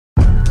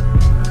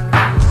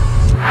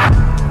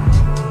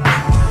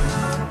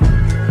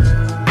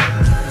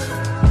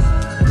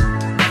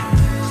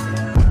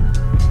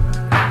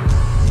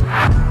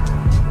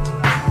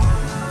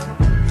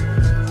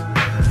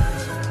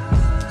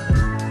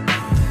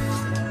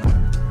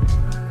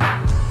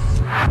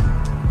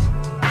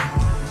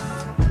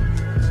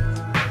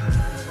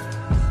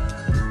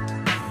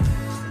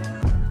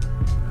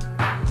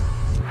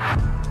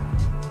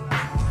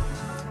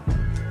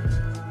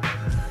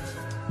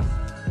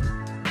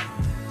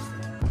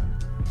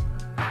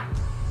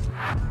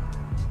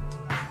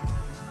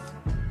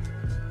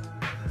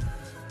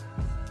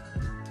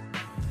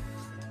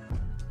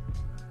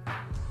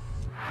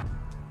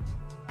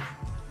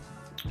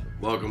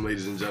Welcome,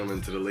 ladies and gentlemen,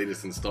 to the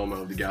latest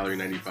installment of the Gallery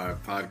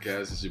 95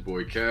 podcast. It's your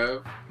boy,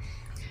 Kev.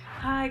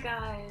 Hi,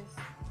 guys.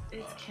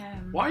 It's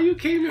Kim. Why you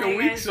came in How a you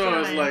week guys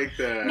sauce doing? like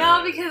that?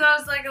 No, because I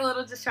was like a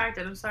little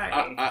distracted. I'm sorry.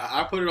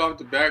 I put it off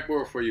the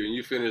backboard for you, and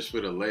you finished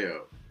with a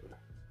layup.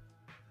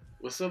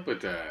 What's up with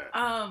that?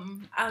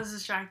 I was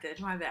distracted.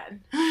 My bad.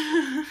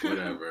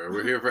 Whatever.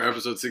 We're here for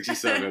episode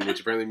 67, which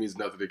apparently means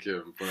nothing to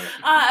Kim. But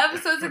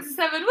Episode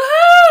 67.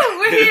 Woohoo!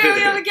 We're here. We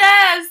have a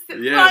guest.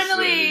 yes,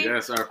 Finally.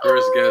 yes, our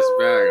first guest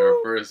back. Our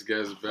first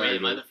guest back. Wait,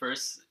 am I the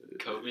first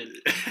COVID?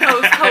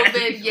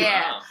 Post-COVID,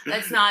 yeah. Wow.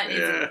 That's not.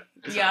 Yeah.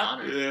 That's Yeah. an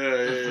honor.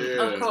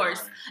 Yeah. Of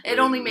course. It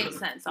only makes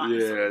sense,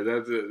 honestly.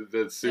 Yeah,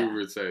 that's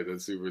super tight.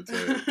 That's super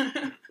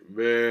tight.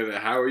 Man,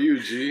 how are you,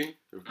 G?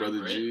 Brother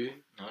great. G?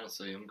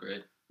 Honestly, I'm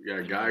great. We got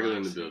I'm Goggle in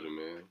the relaxed. building,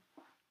 man.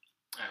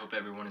 I hope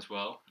everyone is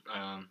well.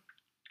 I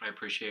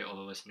appreciate all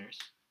the listeners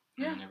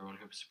Yeah. and everyone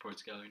who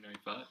supports Gallery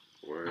 95.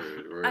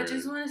 Word. I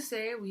just want to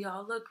say we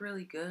all look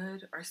really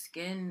good. Our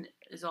skin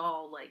is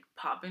all like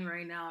popping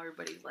right now.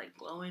 Everybody's like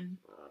glowing.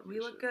 We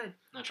look good. I'm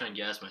not trying to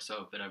gas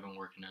myself, but I've been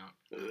working out.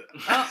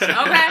 Oh, okay.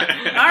 All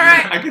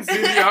right. I can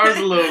see the arms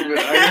a little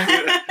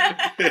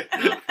bit.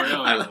 I'm not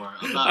frail anymore.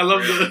 I'm not I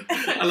love frail. the.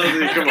 Come on,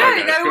 Good. You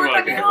guys. gotta Come work on,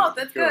 on your guys. health.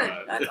 That's Come good.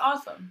 on. That's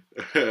awesome.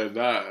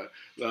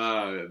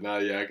 Nah.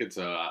 Yeah, I can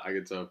tell. I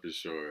can tell for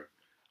sure.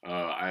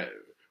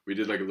 We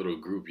did like a little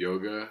group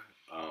yoga,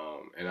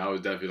 and I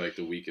was definitely like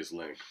the weakest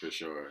link for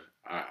sure.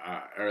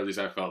 Or at least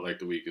I felt like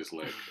the weakest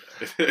link.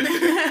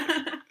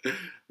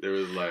 there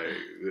was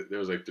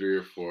like 3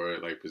 or 4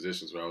 like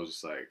positions where I was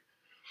just like,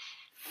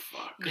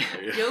 fuck.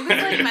 Yoga's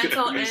like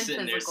mental You're and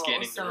sitting there physical.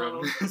 scanning the So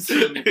room,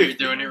 seeing if you're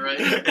doing it right.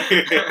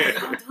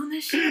 I'm doing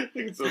this shit.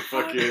 It's a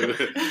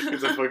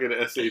fucking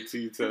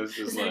SAT test. Just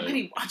Is like,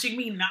 anybody watching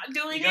me not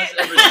doing You guys it?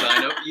 ever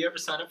sign up? You ever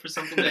sign up for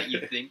something that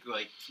you think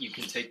like you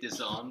can take this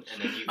on,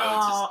 and then you go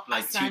Oh, to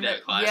like I to signed that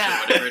up- class yeah.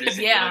 or whatever it is?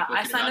 And Yeah, you're, like, I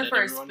looking signed around up for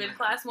at a everyone. spin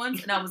class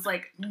once, and I was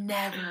like,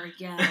 never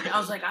again. I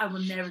was like, I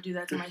will never do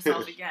that to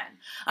myself again.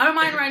 I don't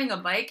mind riding a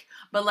bike,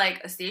 but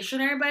like a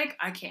stationary bike,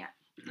 I can't.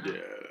 yeah.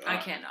 I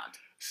cannot.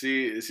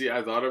 See,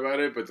 I thought about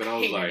it, but then I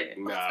was Hated like, it.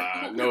 I was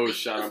nah, like, no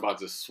shot. I'm about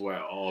to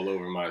sweat all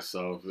over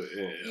myself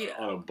Yeah.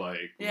 on a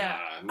bike. Yeah.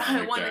 Nah, not I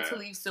like wanted that. to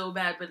leave so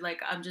bad, but like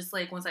I'm just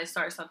like once I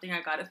start something,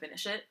 I gotta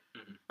finish it,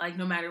 Mhm. like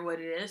no matter what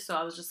it is. So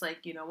I was just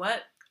like, you know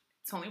what?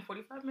 It's only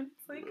 45 minutes.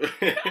 Like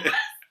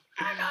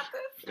I got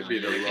this. It'd be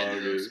the I can't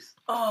do those. longest.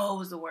 Oh, it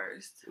was the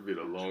worst. It'd be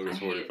the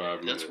longest I hate it. 45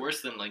 minutes. That's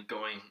worse than like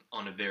going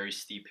on a very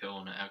steep hill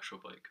on an actual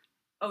bike.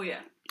 Oh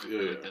yeah, I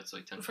feel Yeah. like that's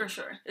like 10 for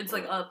sure. It's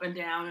like up and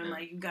down, and Yeah.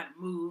 like you gotta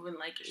move, and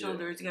like your Yeah.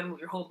 shoulders, you gotta move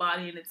your whole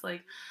body, and it's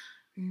like,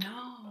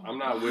 no. I'm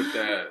not with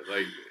that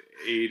like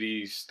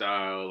 80s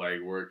style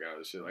like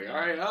workout shit. Like, all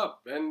right,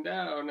 up and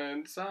down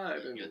and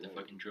side. And You got the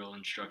fucking drill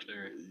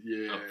instructor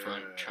yeah. up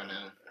front trying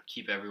to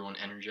keep everyone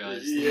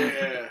energized.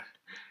 Yeah.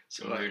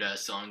 Some Like- weird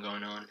ass song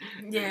going on.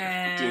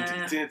 Yeah.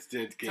 It's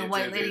a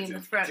white lady in the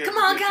front. Come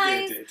on,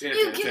 guys. You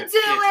can do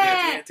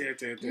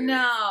it.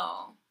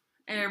 No.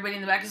 And everybody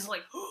in the back is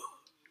like,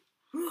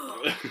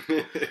 You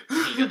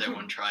got that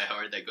one try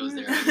hard that goes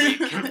there every week.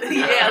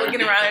 yeah,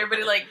 looking around,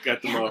 everybody like,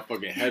 Got the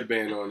motherfucking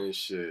headband on and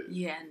shit.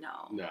 yeah,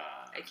 no, Nah,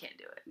 I can't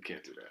do it. you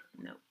can't do that.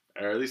 Nope.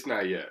 Or at least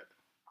not yet.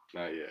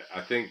 Not yet.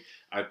 I think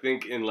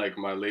in like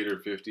my later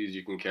 50s,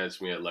 you can catch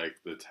me at like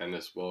the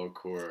tennis ball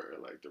court or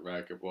like the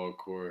racquetball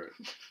court.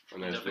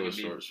 And that's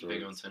Definitely real be short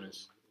big on shorts.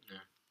 tennis.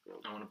 Yeah.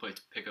 I want to play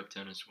pickup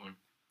tennis one.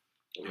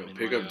 Yo, I'm in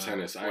pick my, up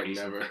tennis. I ain't 40s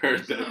never and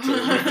heard 50s. that term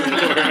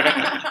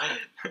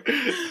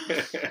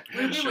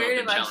Would it be Show up weird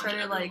and if I challenge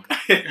started like,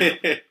 everyone.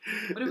 before.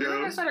 would it be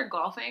weird if I started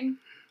golfing?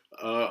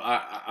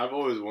 I've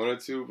always wanted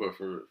to, but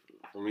for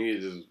me,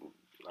 it just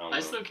I don't know.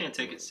 I still can't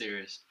take it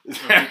serious. When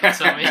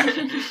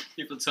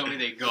people tell me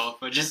they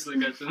golf, I just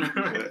look at them.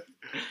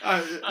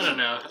 I don't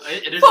know.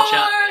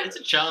 It's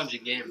a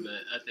challenging game,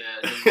 but at the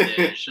end of the day,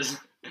 it's just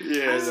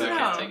Yeah, I still know.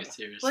 can't take it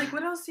serious. Like,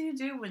 what else do you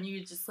do when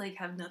you just like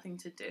have nothing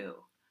to do?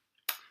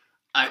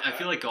 I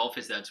feel like golf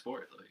is that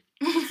sport. Like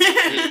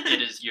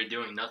it is. You're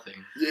doing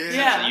nothing.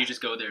 Yeah. So you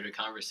just go there to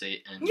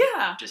conversate and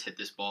Yeah. just hit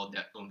this ball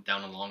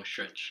down a long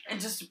stretch. And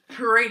just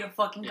pray to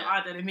fucking Yeah.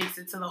 God that it makes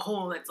it to the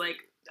hole that's like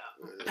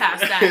past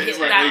that, It's hit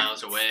like that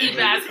miles away. steep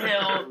ass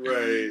hill.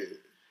 Right.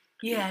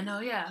 Yeah, no,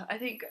 yeah. I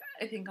think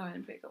I'm gonna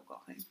pick up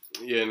golfing.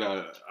 Yeah,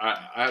 no. I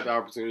had the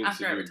opportunity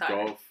After I to do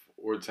retired. golf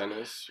or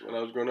tennis when I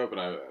was growing up,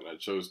 and I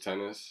chose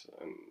tennis,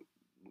 and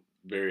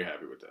very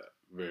happy with that.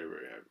 Very,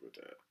 very happy with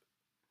that.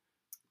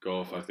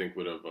 Golf, I think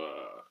would have.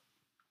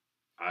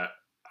 I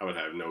would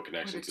have no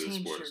connection Would've to the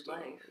changed sports your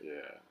though. life.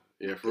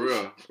 Yeah, for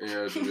real.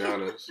 Yeah, to be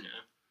honest. Yeah.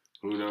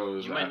 Who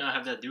knows? You might not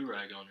have that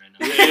do-rag on right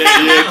now. Yeah,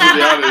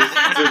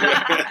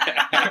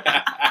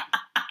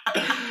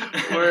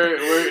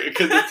 where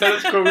because the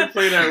tennis court we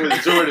played at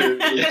was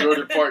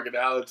Jordan Park in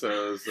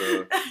Allentown, so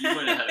You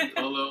might have had a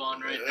polo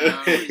on right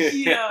now.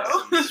 Yo.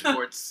 Some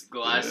sports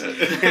glasses.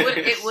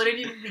 It wouldn't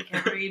even be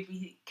Kevin. It'd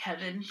be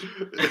Kevin.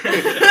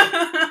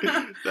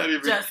 not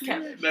even Just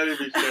Kevin. Not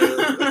even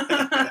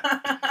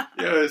Kev.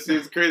 Yo,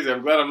 it's crazy.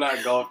 I'm glad I'm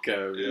not golf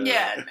Kev.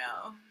 Yeah,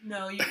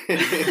 no. You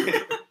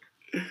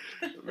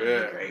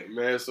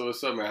man. So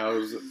what's up, man?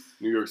 How's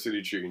New York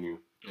City treating you?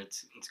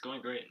 It's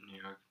going great in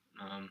New York.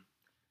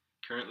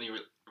 Currently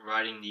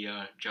riding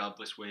the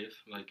jobless wave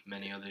like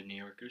many other New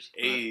Yorkers.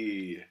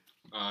 Hey.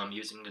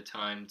 Using the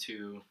time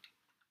to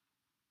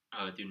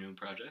do new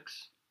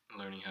projects,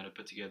 learning how to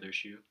put together a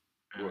shoe.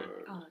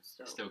 That's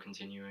dope. Still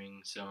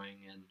continuing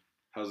sewing and.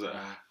 How's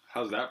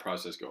that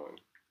process going?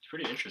 It's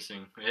pretty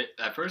interesting.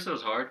 At first it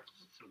was hard,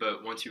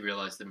 but once you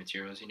realize the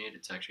materials you need,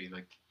 it's actually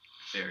like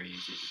very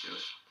easy to do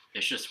it.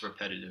 It's just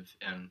repetitive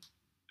and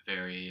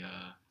very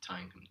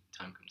time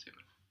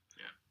consuming.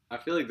 I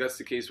feel like that's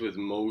the case with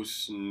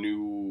most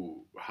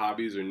new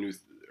hobbies or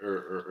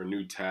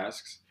new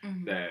tasks.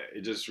 Mm-hmm. That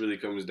it just really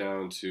comes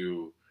down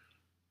to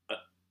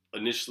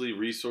initially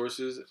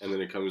resources, and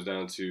then it comes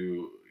down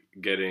to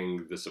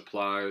getting the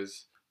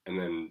supplies, and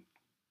then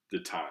the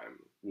time.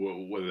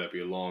 Whether that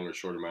be a long or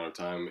short amount of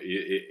time,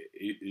 it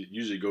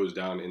usually goes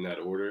down in that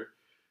order.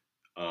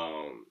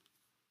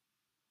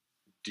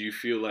 Do you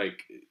feel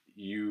like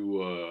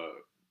you're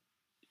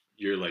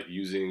like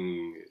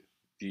using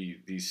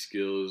these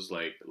skills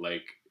like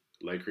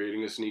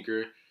creating a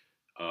sneaker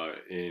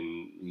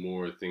in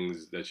more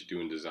things that you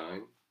do in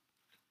design?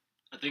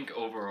 I think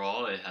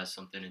overall it has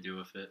something to do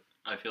with it.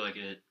 I feel like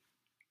it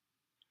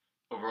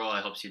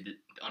helps you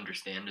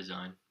understand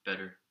design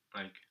better.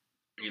 Like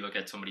you look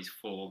at somebody's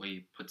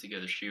fully put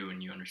together shoe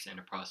and you understand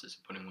the process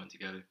of putting one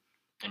together,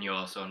 and you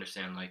also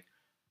understand like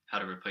how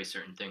to replace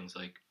certain things.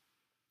 Like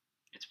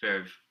it's a pair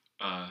of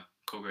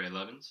Cobra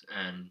 11s,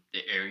 and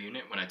the air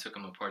unit, when I took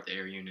them apart, the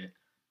air unit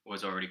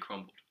was already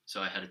crumbled.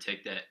 So I had to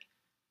take that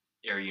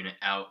air unit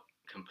out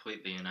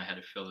completely, and I had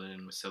to fill it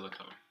in with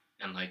silicone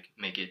and like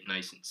make it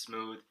nice and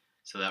smooth,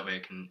 so that way I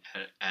can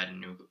add a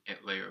new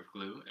layer of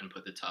glue and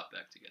put the top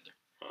back together.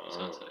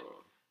 So it's like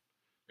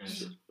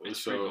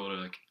it's pretty cool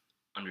to like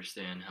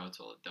understand how it's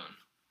all done.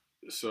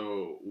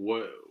 So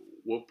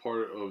what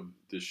part of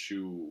the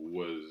shoe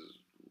was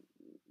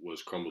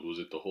crumbled? Was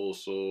it the whole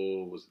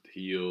sole? Was it the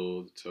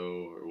heel, the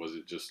toe, or was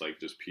it just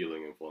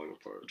peeling and falling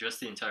apart? Just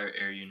the entire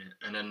air unit,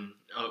 and then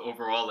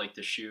overall, like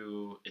the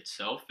shoe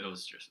itself, it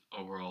was just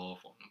overall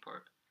falling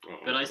apart.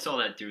 But I saw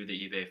that through the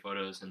eBay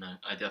photos, and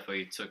I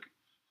definitely took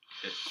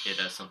it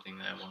as something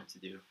that I wanted to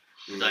do.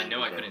 Because I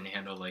know I couldn't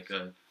handle like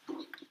a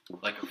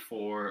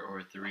 4 or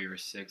a 3 or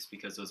 6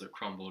 because those are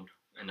crumbled,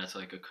 and that's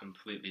like a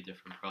completely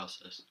different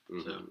process.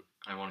 Mm-hmm. So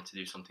I wanted to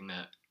do something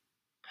that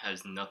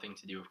has nothing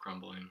to do with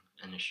crumbling,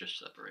 and it's just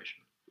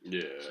separation.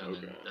 Yeah, so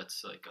then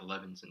that's like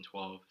 11s and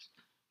 12s,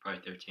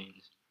 probably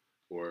 13s.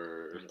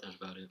 Or that's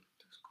about it.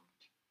 That's cool.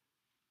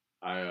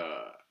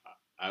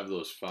 I have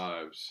those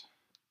 5s,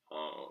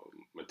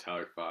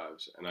 metallic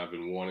 5s, and I've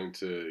been wanting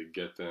to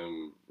get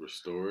them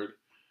restored,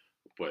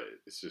 but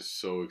it's just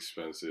so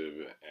expensive,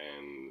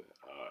 and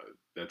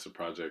that's a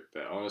project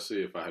that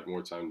honestly, if I had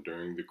more time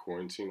during the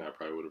quarantine, I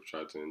probably would have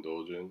tried to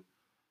indulge in,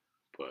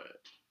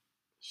 but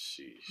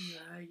sheesh.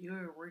 Yeah, you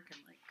were working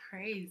like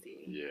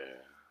crazy.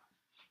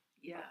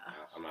 Yeah.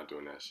 I'm not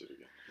doing that shit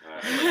again.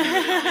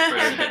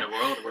 Person in the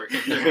world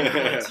working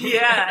there.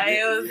 Yeah,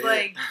 it was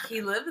like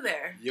he lived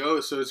there.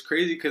 Yo, so it's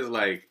crazy because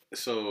like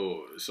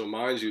so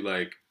mind you,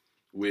 like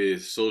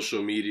with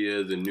social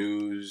media, the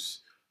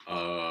news,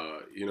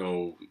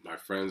 my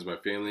friends, my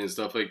family, and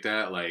stuff like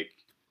that, like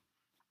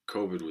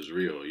COVID was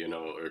real,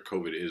 or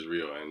COVID is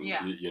real, and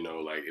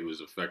like it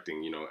was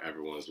affecting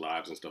everyone's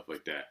lives and stuff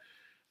like that.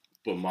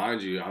 But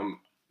mind you, I'm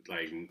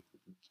like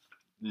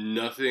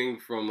nothing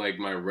from like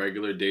my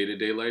regular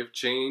day-to-day life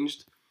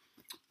changed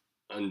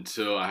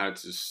until I had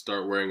to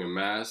start wearing a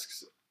mask,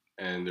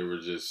 and there were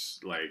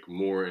just like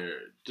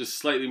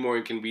slightly more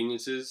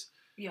inconveniences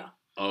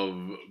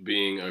of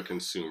being a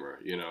consumer,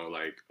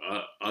 like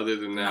other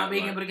than that, not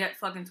being able to get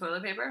fucking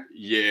toilet paper.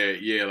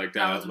 Yeah, like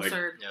that. That was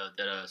absurd. Yeah,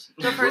 that ass.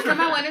 The first time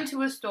I went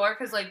into a store,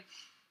 because like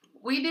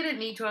we didn't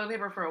need toilet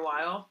paper for a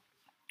while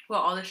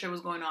all this shit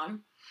was going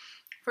on.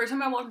 First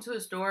time I walked into a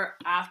store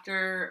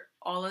after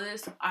all of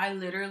this, I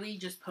literally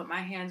just put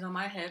my hands on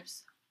my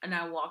hips and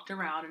I walked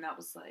around and I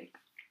was like,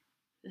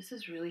 this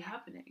is really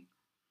happening.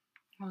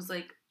 I was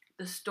like,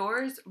 the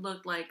stores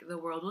looked like the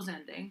world was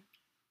ending.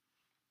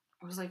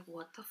 I was like,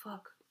 what the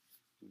fuck?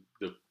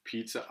 The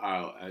pizza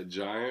aisle at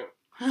Giant.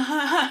 Everything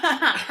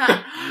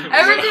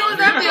was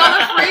empty. All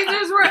the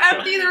freezers were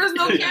empty. There was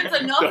no cans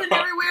of nothing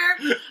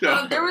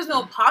everywhere. There was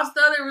no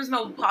pasta. There was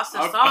no pasta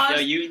sauce. Yeah,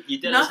 you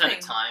didn't have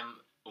a time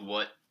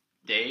what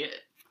day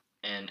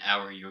and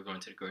hour you were going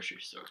to the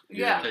grocery store.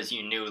 Yeah. Because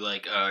you knew,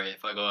 like, alright,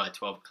 if I go at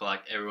 12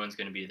 o'clock, everyone's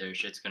going to be there,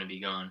 shit's going to be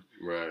gone.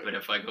 Right. But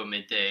if I go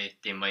midday,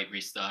 they might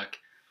restock.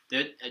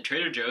 At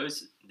Trader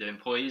Joe's, the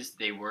employees,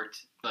 they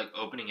worked, like,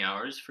 opening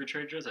hours for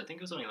Trader Joe's. I think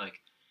it was only, like,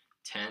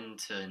 10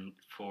 to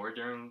 4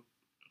 during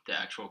the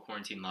actual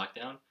quarantine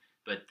lockdown.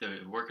 But the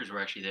workers were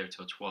actually there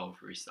till 12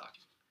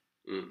 restocking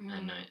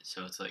at night.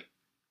 So it's, like,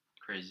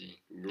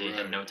 crazy. They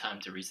had no time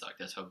to restock.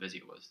 That's how busy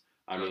it was.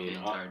 The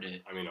entire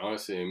day. I mean,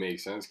 honestly, it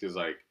makes sense because,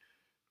 like,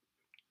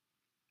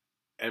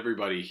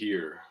 everybody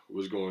here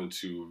was going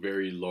to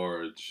very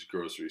large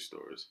grocery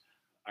stores.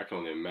 I can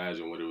only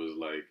imagine what it was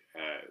like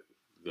at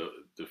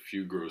the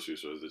few grocery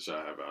stores that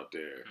y'all have out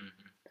there,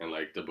 Mm-hmm. and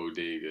like the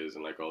bodegas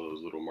and like all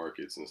those little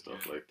markets and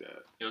stuff like that.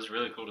 It was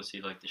really cool to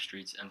see like the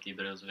streets empty,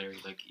 but it was very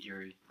like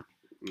eerie.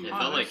 Mm. It Oh,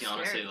 felt like that's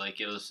honestly scary. like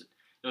it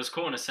was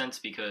cool in a sense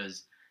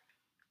because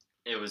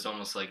it was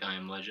almost like I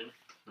Am Legend,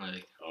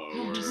 like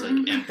Oh, just word.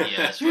 like empty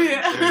ass.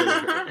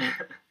 Yeah.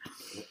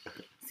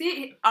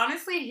 See,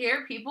 honestly,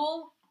 here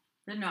people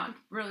did not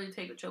really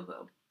take a chill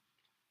pill.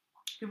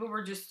 People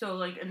were just still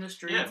like in the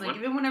streets, Yeah, like what-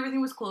 even when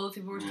everything was closed,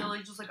 people were still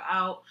like just like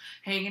out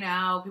hanging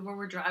out. People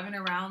were driving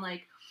around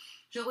like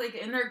just like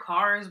in their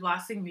cars,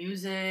 blasting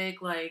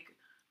music, like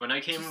When I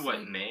came, Just, what,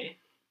 like- May?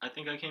 I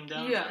think I came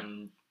down, Yeah.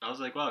 and I was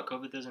like, wow,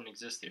 COVID doesn't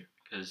exist here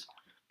because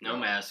no Yeah.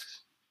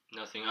 masks,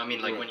 nothing. I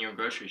mean, like Yeah. when you're in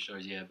grocery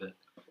stores, yeah, but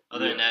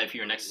other than that, if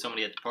you were next to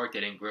somebody at the park, they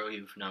didn't grill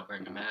you for not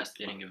wearing a mask.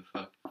 They didn't give a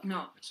fuck.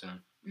 no. So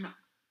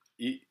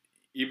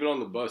Even on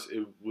the bus,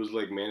 it was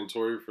like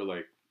mandatory for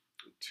like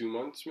 2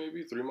 months,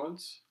 maybe 3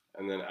 months,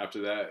 and then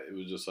after that, it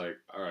was just like,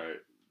 all right,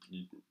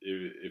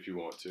 if you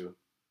want to.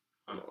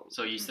 No.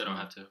 so you still don't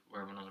have to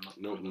wear one on the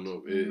Nope, on the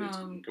bus? nope. No.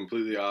 It's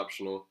completely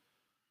optional.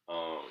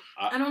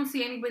 I don't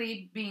see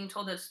anybody being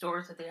told at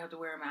stores that they have to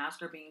wear a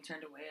mask or being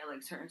turned away at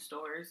like certain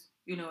stores.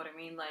 You know what I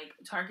mean? Like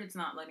Target's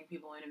not letting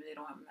people in if they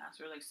don't have a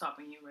mask or like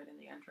stopping you right in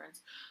the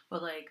entrance.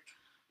 But like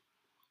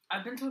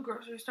I've been to a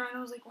grocery store and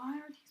I was like, why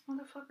are these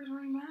motherfuckers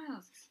wearing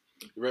masks?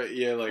 Right,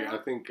 yeah, like I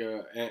think,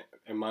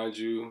 and mind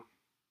you,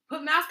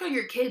 Put mask on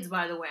your kids,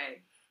 by the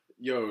way.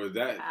 yo,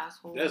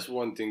 Asshole. that's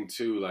one thing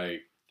too.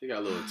 Like they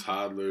got little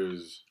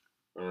toddlers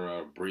running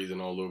around breathing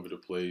all over the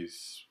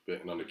place,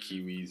 spitting on the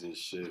kiwis and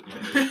shit.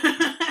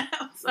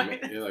 I'm sorry.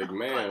 You're like, that's so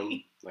ma'am,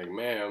 funny. like,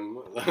 ma'am.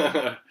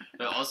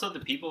 But also, the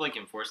people like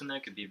enforcing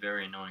that could be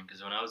very annoying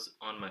because when I was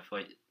on my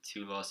flight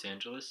to Los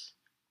Angeles,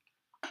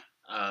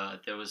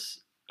 there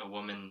was a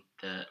woman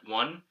that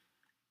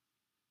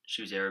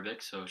she was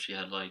Arabic, so she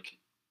had like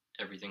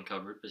everything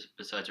covered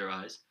besides her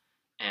eyes,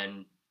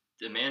 and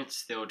the man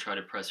still tried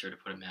to press her to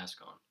put a mask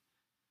on.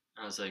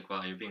 I was like,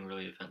 wow, you're being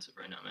really offensive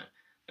right now, man.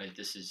 Like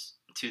this is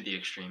to the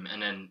extreme.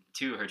 And then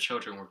two, her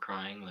children were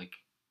crying like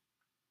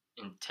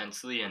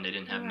intensely, and they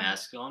didn't have Yeah.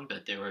 masks on,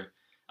 but they were.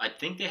 I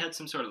think they had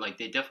some sort of like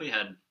they definitely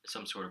had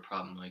some sort of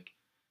problem like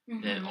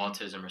they had Mhm.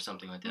 autism or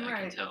something like that. I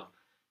can Right. tell.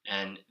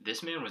 And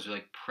this man was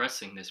like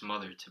pressing this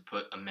mother to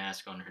put a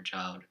mask on her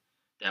child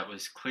that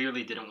was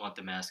clearly didn't want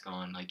the mask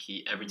on. Like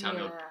he every time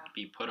it would Yeah.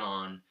 be put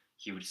on,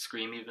 he would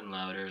scream even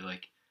louder.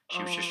 Like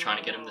she was just trying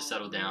to get him to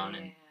settle down.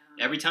 And man.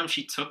 every time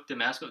she took the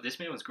mask off, this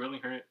man was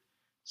grilling her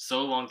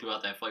so long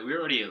throughout that flight. We were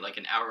already like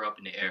an hour up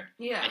in the air,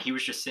 Yeah. and he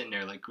was just sitting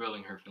there like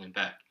grilling her from the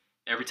back.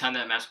 Every time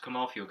that mask would come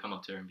off, he would come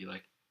up to her and be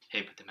like,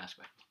 "Hey, put the mask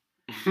back."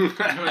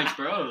 I'm like,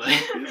 bro, like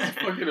It's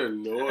fucking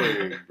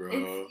annoying,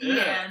 bro. It's, Yeah.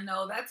 yeah,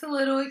 no, that's a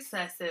little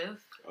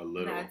excessive. A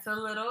little. That's a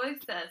little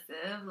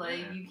excessive. Like,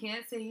 Yeah. you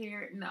can't sit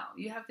here. No,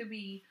 you have to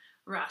be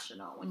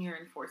rational when you're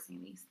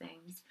enforcing these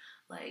things.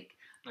 Like,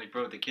 Like,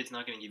 bro, the kid's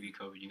not gonna give you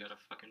COVID. You got a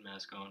fucking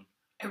mask on.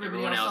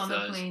 everybody Everyone else on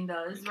else the does. plane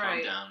does, Calm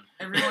right? down.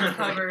 Everyone's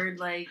covered.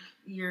 Like,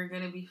 you're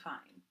gonna be fine.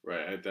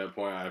 Right, at that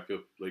point, I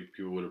feel like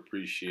people would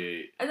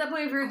appreciate. At that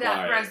point, if you're that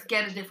Quiet. pressed,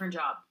 get a different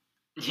job.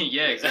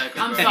 Yeah, exactly.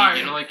 I'm bro. sorry.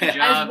 You don't like your As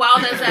job.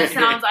 wild as that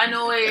sounds, I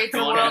know it's a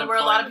Going world where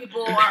a lot of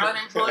unemployment. people are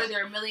unemployed.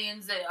 There are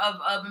millions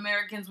of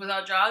Americans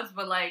without jobs,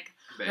 but like,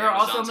 But there are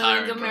also Amazon's millions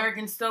hiring, of bro.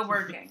 Americans still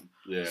working.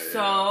 Yeah.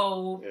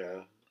 So,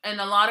 Yeah. and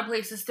a lot of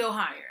places still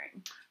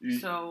hiring. You,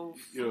 So,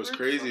 you know what's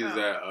figure it crazy is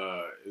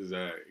out.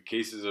 that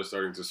cases are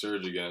starting to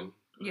surge again.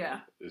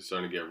 Yeah. It's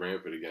starting to get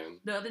rampant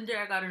again. The other day,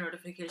 I got a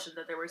notification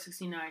that there were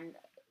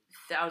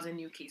 69,000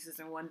 new cases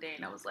in one day,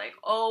 and I was like,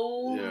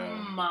 "Oh Yeah.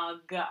 my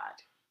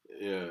god!"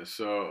 Yeah.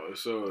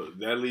 So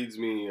that leads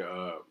me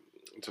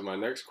to my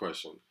next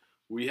question.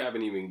 We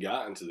haven't even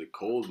gotten to the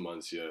cold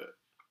months yet,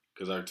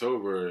 because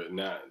October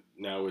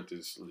now with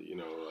this, you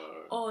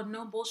know. Oh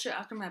no bullshit!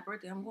 After my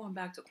birthday, I'm going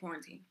back to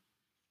quarantine.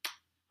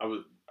 I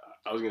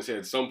was gonna say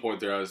at some point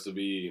there has to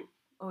be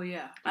Oh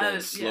yeah, that yeah.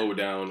 slow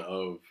down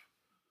of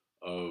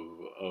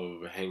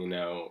hanging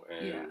out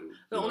and. Yeah.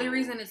 The only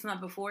reason it's not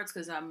before it's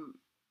because I'm,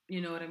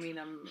 you know what I mean.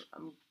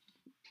 I'm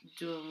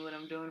doing what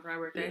I'm doing for my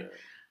birthday.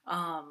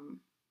 Yeah.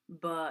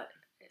 But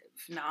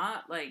if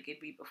not, like it'd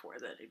be before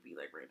that. It'd be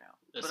like right now.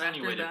 That's but the only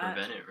after way to that,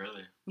 prevent it,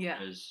 really.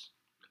 Yeah. Is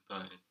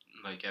by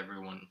like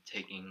everyone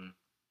taking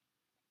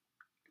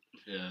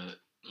the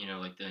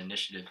like the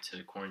initiative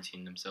to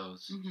quarantine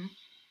themselves. Mm-hmm.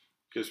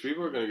 Because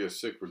people are gonna get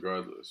sick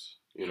regardless.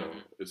 You know,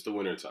 Mhm. it's the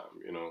winter time.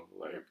 You know,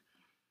 like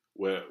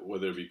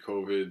whether it be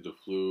COVID, the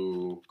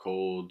flu,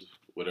 cold,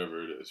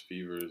 whatever it is,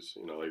 fevers.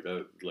 You know, like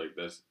that. Like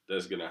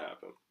that's gonna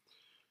happen.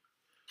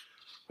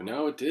 But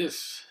now with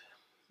this,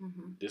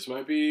 Mm-hmm. this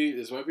might be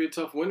a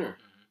tough winter.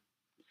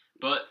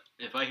 But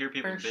if I hear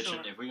people For bitching,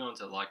 sure. if we go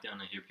into lockdown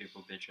and hear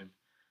people bitching,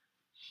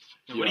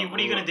 Yeah, what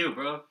are you gonna do,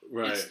 bro?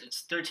 Right.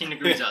 It's 13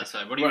 degrees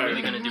outside. What are you Right.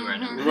 really gonna do right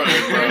now? Mhm. Right,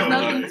 There's bro,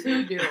 nothing like-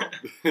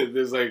 to do.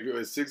 There's like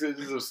 6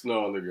 inches of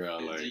snow on the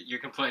ground. Like You're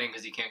complaining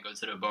because you can't go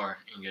to the bar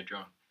and get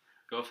drunk.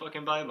 Go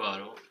fucking buy a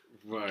bottle,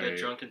 right. get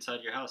drunk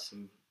inside your house,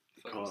 and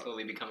fucking Call-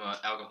 slowly become an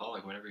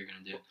alcoholic. Whatever you're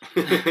gonna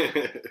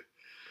do.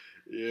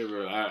 Yeah,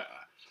 bro.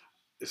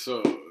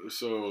 So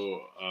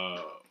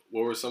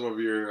what were some of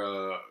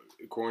your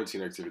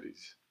quarantine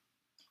activities?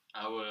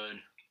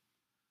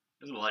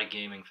 There's a lot of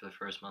gaming for the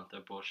first month. I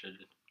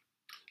bullshitted.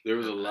 There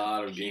was a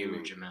lot of gaming.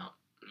 Huge amount.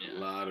 Yeah. A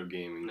lot of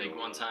gaming. Like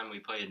one time we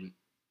played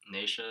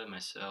Naisha,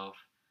 myself,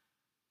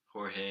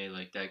 Jorge,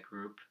 like that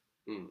group.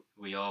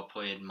 We all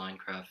played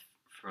Minecraft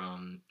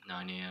from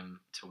 9 a.m.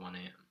 to 1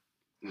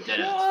 a.m. Dead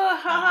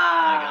ass.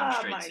 I'm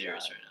straight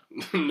serious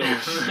right now.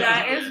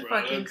 That is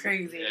fucking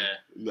crazy. Yeah.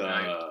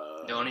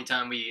 Nah. The only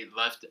time we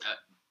left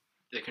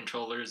the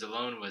controllers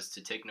alone was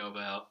to take Nova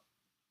out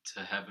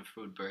to have a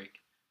food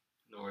break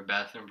or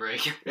bathroom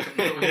break.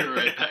 We were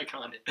right back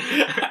on it.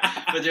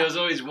 But there was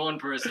always one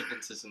person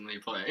consistently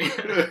playing.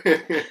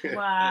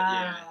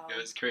 Wow. Yeah, it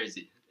was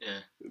crazy.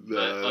 Yeah. But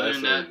other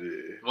than that,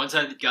 once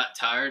I got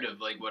tired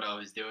of like what I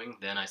was doing,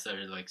 then I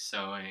started like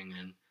sewing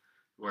and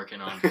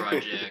working on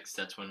projects.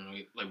 That's when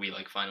we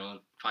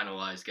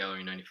finalized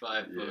Gallery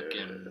 95 book,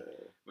 and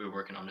we were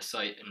working on a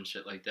site and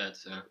shit like that.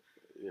 So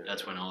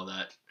that's when all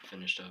that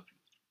finished up,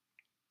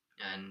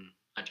 and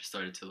I just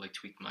started to like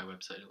tweak my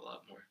website a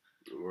lot more.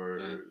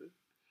 Word.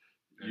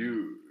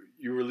 You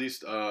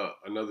released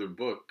another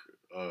book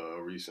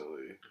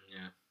recently.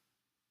 Yeah.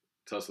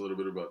 Tell us a little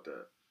bit about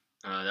that.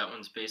 That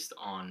one's based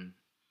on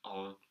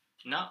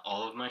not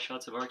all of my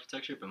shots of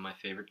architecture, but my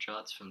favorite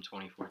shots from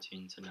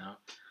 2014 to now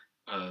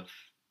of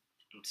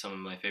some of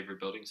my favorite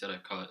buildings that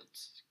I've caught.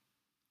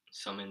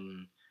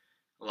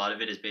 A lot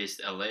of it is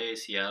based LA,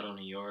 Seattle,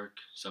 New York.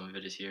 Some of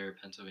it is here,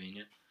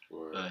 Pennsylvania.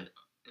 Word. But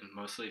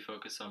mostly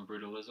focused on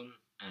brutalism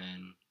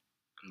and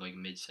like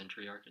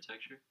mid-century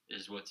architecture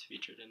is what's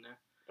featured in there.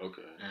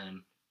 Okay.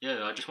 And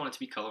yeah, I just want it to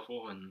be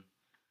colorful and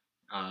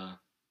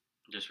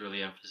just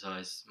really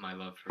emphasize my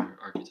love for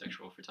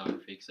architectural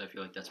photography because I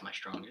feel like that's my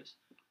strongest.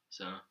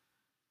 So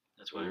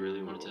that's what I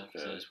really wanted to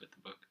emphasize with the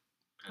book.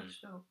 And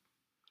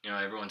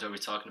everyone's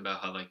always talking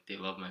about how like they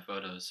love my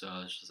photos, so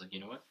I was just like, you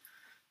know what?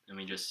 Let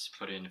me just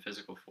put it in a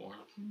physical form.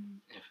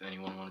 If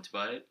anyone wanted to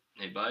buy it,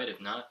 they buy it. If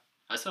not,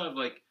 I still have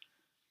like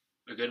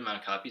a good amount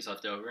of copies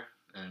left over,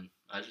 and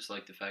I just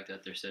like the fact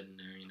that they're sitting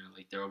there.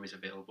 Like they're always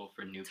available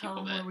for new people.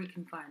 Tell them where we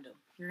can find them.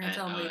 You're gonna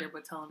tell them later,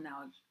 but tell them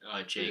now.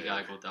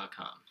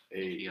 jgeigel.com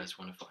if you guys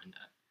want to find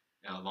that,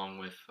 along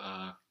with.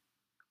 Oh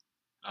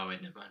wait,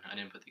 never mind. I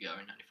didn't put the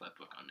Gallery 95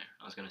 book on there.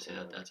 I was gonna say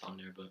that's on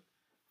there, but.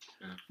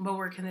 Yeah. But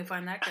where can they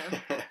find that,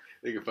 Kev?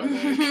 They can find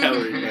that at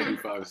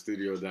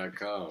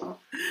gallery95studio.com.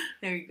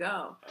 There you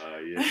go.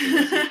 Yeah,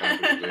 so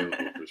copies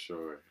available for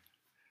sure.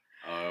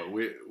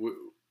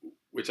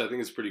 Which I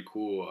think is pretty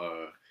cool.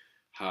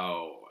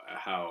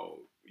 How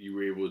you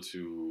were able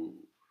to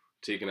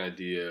take an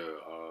idea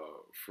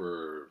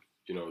for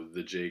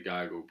the J.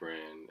 Geigel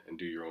brand and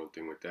do your own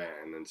thing with that,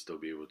 and then still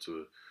be able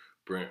to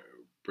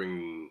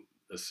bring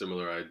a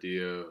similar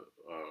idea,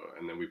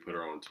 and then we put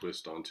our own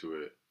twist onto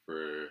it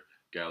for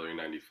Gallery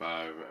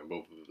 95, and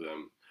both of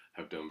them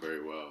have done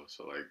very well.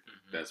 So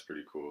that's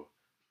pretty cool.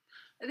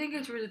 I think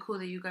it's really cool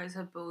that you guys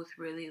have both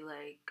really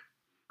like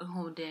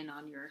honed in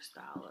on your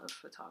style of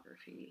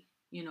photography.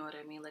 You know what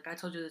I mean? Like I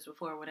told you this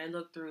before, when I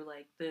look through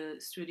like the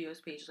studios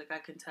page, like I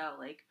can tell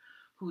like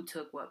who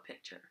took what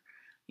picture.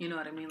 You know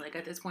what I mean? Like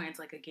at this point, it's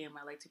like a game.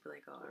 I like to be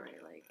like, oh, all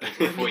right, like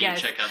before you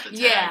check out the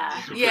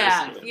tag.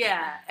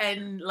 Yeah,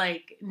 and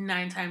like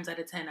 9 times out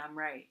of 10, I'm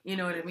right. You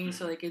know what I mean?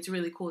 So like, it's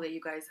really cool that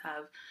you guys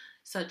have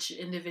such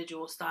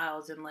individual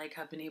styles and like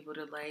have been able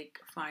to like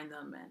find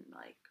them and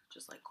like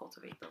just like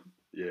cultivate them.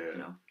 Yeah,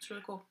 it's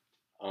really cool.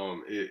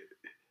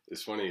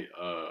 It's funny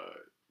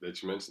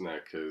that you mentioned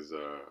that because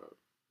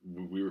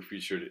we were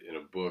featured in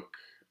a book.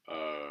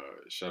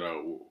 Shout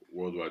out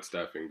Worldwide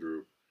Staffing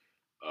Group,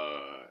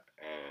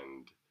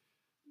 and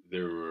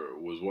there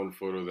was one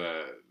photo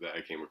that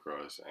I came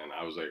across, and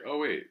I was like, oh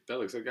wait, that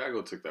looks like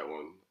Geigel took that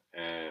one,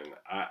 and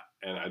I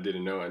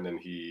didn't know, and then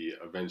he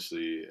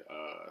eventually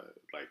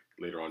like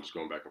later on just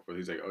going back and forth,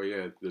 he's like, oh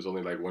yeah, there's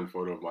only like one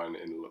photo of mine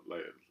in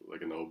like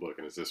in the whole book,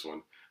 and it's this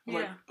one. I'm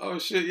like, oh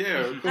shit,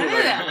 yeah, cool. I knew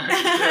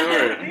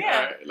that.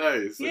 Yeah, right,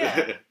 nice.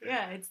 Yeah,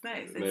 it's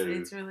nice.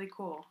 It's really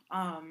cool.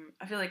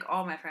 I feel like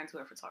all my friends who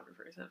are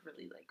photographers have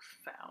really like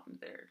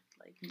found their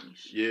like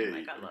niche. Yeah,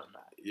 like I love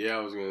that. Yeah, I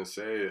was gonna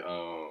say,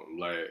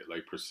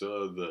 like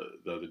Priscilla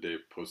the other day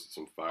posted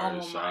some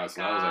fire shots,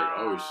 and I was like,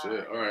 oh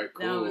shit, all right,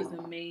 cool. That was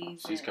amazing.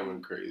 She's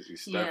coming crazy.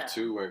 Steph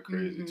too went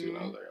crazy too, and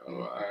I was like,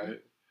 oh, all right.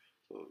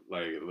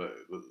 Like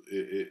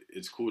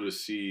it's cool to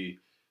see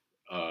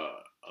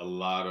a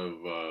lot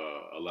of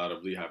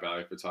Lehigh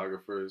Valley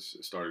photographers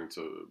starting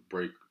to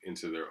break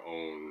into their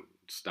own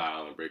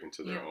style and break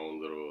into their own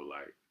little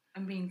like.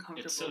 I'm being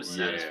comfortable. It's so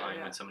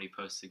satisfying when somebody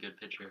posts a good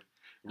picture.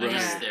 I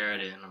just stare at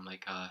it and I'm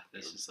like,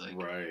 this is like.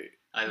 Right.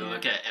 I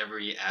look at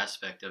every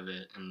aspect of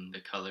it and the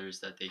colors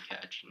that they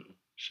catch, and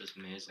it's just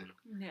amazing.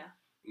 Yeah.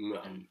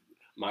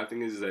 My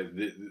thing is that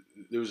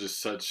there was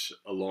just such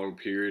a long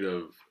period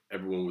of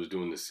everyone was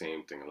doing the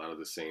same thing, a lot of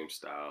the same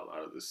style, a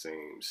lot of the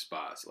same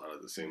spots, a lot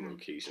of the same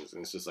locations,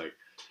 and it's just like,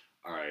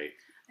 all right.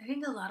 I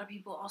think a lot of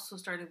people also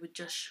started with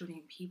just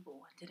shooting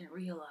people and didn't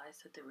realize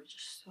that there was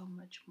just so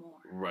much more.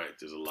 Right.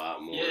 There's a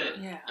lot more.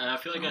 Yeah. And I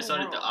feel like The I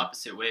started whole the world.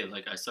 opposite way.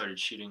 Like I started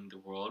shooting the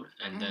world,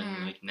 and Mhm.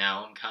 then like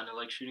now I'm kind of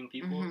like shooting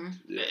people. Mhm.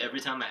 Yeah. Every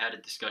time I had a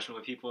discussion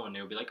with people, and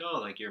they would be like, "Oh,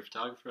 like you're a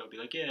photographer," I'll be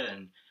like, "Yeah,"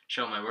 and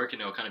show 'em my work, and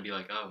they'll kind of be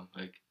like, "Oh,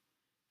 like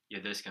you're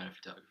this kind of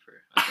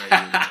photographer." I thought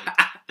you were, like,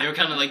 they would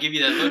kind of like give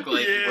you that look,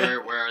 like, Yeah.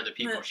 where are the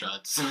people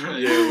shots? Yeah, So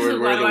where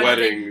why are the do I have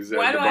to weddings take-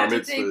 Why and do the I bar have to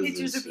mitzvahs take and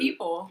pictures of shit.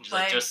 people? She's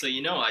like, just so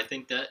you know, I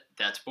think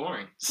that's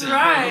boring. So,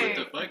 Right.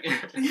 What the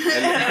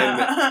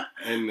fuck?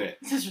 And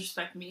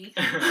Disrespect me.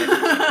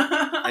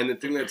 and the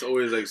thing that's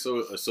always like so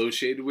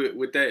associated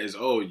with that is,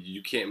 oh,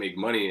 you can't make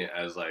money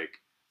as like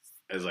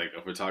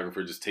a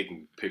photographer just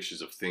taking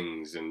pictures of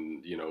things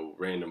and, you know,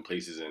 random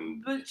places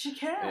and But you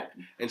can.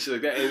 shit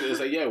like that. And it's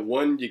like, yeah,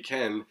 one, you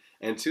can,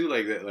 and two,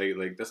 like that,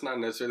 like that's not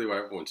necessarily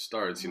where everyone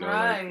starts, you know,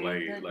 right.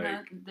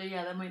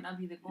 that might not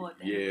be the goal at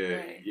the end of the yeah,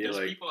 day. yeah, There's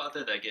like people out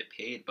there that get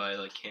paid by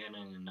like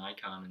Canon and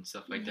Nikon and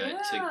stuff like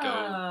that to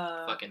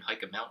go fucking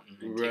hike a mountain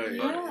and take a Right.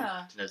 photo.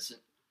 Yeah. That's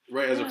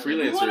right as a We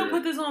want to freelancer.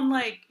 put this on,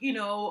 like, you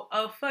know,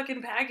 a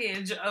fucking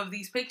package of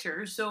these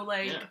pictures. So,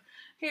 like, Yeah.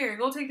 here,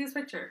 go take this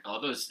picture.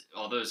 all those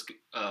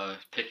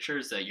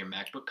pictures that your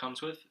MacBook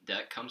comes with.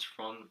 That comes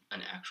from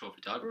an actual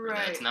photographer.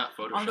 Right. That's not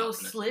Photoshop. On those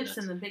slips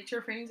and the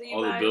picture frames that you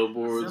all the buy,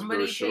 billboards,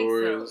 somebody takes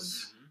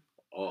brochures,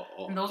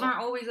 those. And those aren't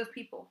always of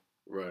people.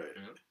 right.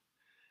 Yeah.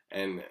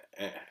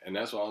 And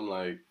that's why I'm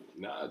like,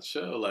 nah,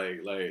 chill.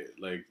 Like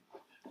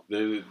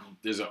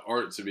there's an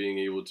art to being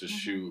able to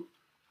shoot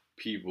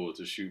people,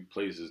 to shoot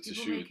places, to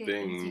People shoot make it easy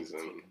things, to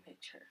and take a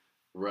picture.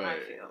 right.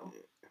 I feel.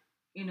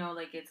 You know,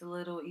 like, it's a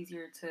little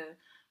easier to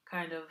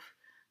kind of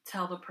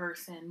tell the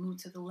person, move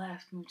to the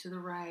left, move to the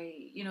right.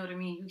 You know what I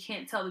mean? You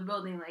can't tell the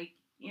building, like,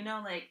 you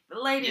know, like, the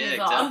lighting is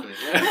off.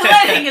 exactly. The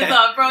lighting is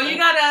off, bro. You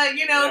gotta,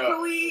 you know, Yeah.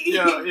 can we...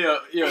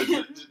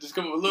 Yeah. Just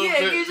come a little yeah,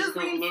 bit. you just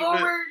come a lean little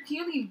forward. Can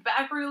you lean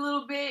backward a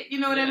little bit? You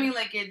know what I Yeah. mean?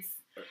 Like,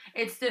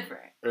 it's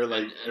different. bit. Or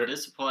like, And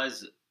this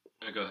applies.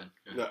 Go ahead.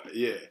 no,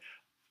 yeah.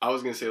 I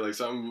was gonna say like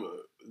something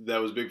that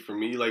was big for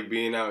me, like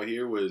being out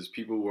here, was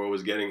people were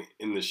always getting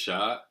in the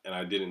shot, and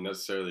I didn't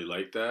necessarily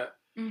like that.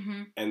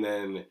 Mm-hmm. And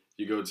then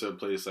you go to a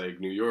place like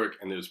New York,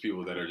 and there's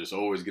people that are just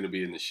always gonna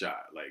be in the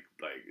shot, like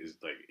it's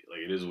like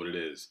it is what it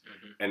is.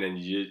 Mm-hmm. And then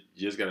you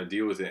just gotta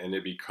deal with it, and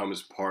it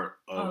becomes part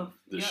of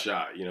the yep.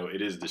 shot. You know,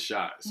 it is the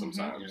shot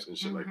sometimes and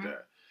shit like Mhm.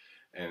 that.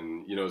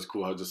 And you know, it's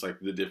cool how just like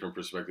the different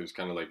perspectives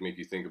kind of like make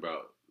you think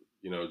about,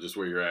 you know, just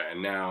where you're at.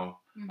 And now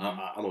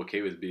I'm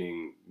okay with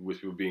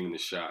people being in the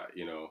shot,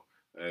 you know,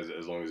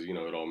 as long as, you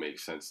know, it all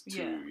makes sense to,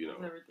 you know.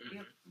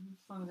 Yep.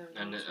 As long as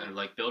And everything's right.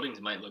 like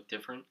buildings might look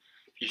different.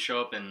 If you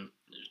show up and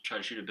try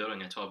to shoot a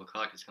building at 12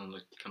 o'clock, it's gonna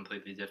look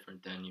completely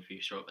different than if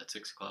you show up at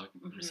 6 o'clock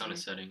when the sun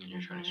is setting and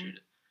you're trying to shoot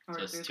it. Or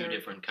So it's there's two a-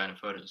 different kind of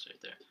photos right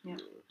there. Yeah.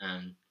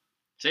 And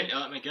same,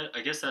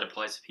 I guess that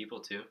applies to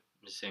people too.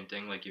 The same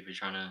thing, like if you're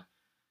trying to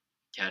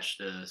catch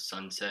the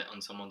sunset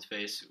on someone's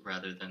face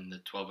rather than the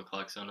 12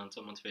 o'clock sun on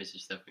someone's face,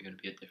 it's definitely going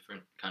to be a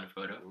different kind of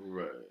photo.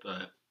 Right.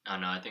 But I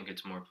don't know, I think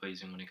it's more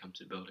pleasing when it comes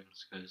to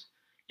buildings because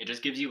it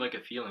just gives you like a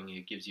feeling.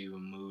 It gives you a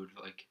mood.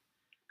 Like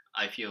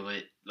I feel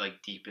it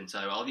like deep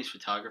inside. All these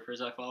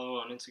photographers I follow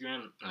on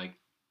Instagram, like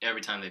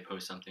every time they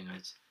post something,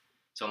 it's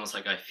almost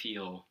like I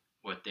feel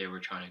what they were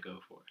trying to go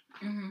for.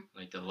 Mm-hmm.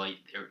 Like the light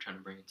they were trying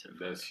to bring into the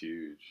photo. That's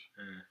huge.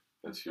 Yeah.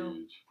 That's That's dope.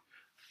 huge.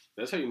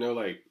 That's how you know,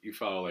 like, you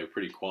follow, like,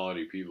 pretty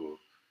quality people.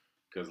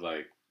 Because,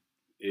 like,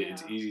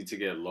 it's Yeah. easy to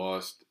get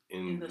lost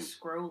In the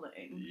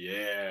scrolling.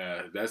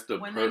 Yeah, that's the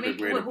When they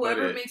perfect make way to put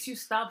whoever it. makes you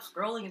stop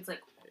scrolling, it's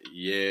like,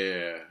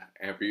 Yeah.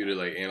 And for you to,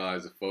 like,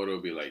 analyze the photo,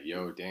 be like,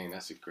 yo, dang,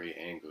 that's a great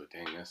angle.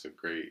 Dang, that's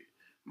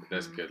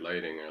mhm, good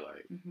lighting. Or,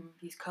 like,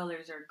 these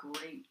colors are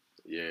great.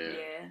 yeah.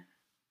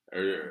 Yeah.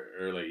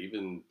 Or, like,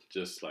 even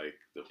just, like,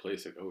 the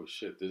place, like, oh,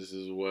 shit, this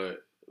is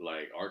what,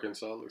 like,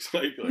 Arkansas looks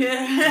like. Like,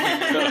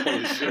 Yeah.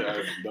 oh, shit, I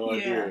have no Yeah.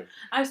 idea.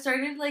 I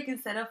started, like,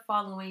 instead of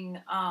following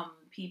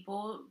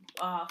people,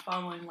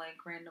 following,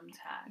 like, random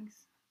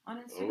tags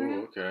on Instagram.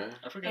 Oh, okay.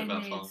 I forgot And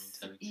about following it's,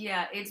 tags.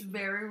 yeah, it's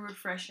very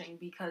refreshing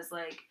because,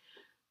 like,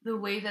 the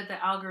way that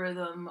the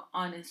algorithm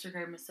on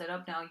Instagram is set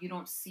up now, you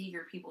don't see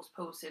your people's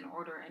posts in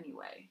order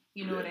anyway.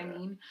 You know what I Yeah.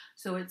 mean?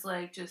 So it's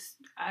like, just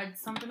add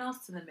something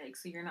else to the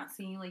mix so you're not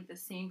seeing, like, the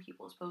same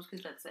people's posts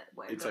because that's it.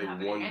 It's like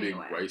one big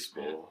rice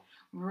bowl.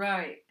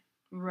 Right.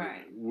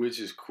 Which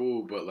is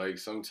cool, but like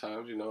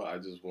sometimes, you know, I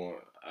just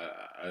want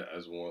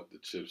the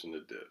chips and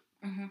the dip.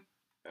 Mm-hmm.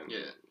 And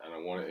Yeah. and I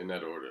want it in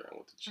that order. I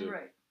want the chip,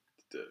 Right.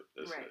 the dip.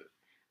 That's Right.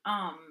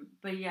 it.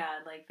 But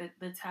yeah, like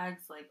the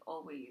tags, like,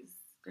 always,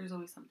 there's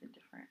always something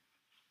different.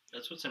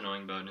 That's what's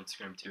annoying about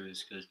Instagram too,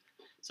 is because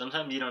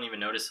sometimes you don't even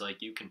notice,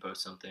 like, you can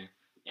post something,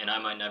 and I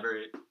might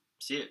never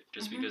see it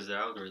just Mhm. because of the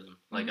algorithm.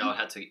 Like, Mhm. I'll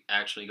have to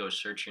actually go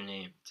search your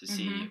name to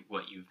see Mhm.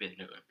 what you've been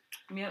doing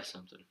or Yep.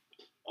 something.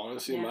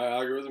 Honestly, Yeah. my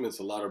algorithm, it's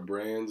a lot of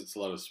brands, it's a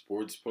lot of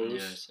sports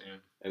posts, Yeah,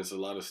 same. and it's a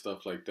lot of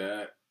stuff like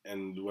that.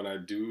 And when I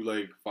do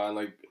like find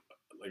like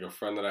a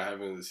friend that I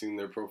haven't seen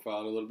their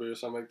profile in a little bit or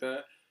something like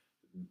that,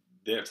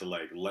 they have to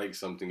like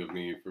something of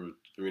me for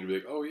me to be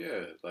like, oh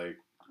yeah, like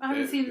I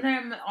haven't Yeah. seen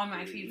them on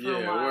my feed for a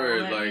Yeah, while.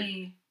 word, Let like-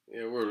 me...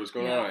 yeah, word, what's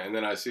going Yeah. on? And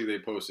then I see they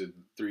posted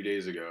 3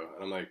 days ago,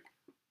 and I'm like,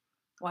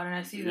 Why didn't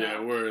I see yeah,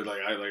 that? word,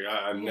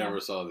 I Yeah. never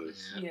saw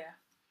this. Yeah. Yeah.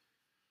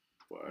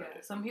 Why?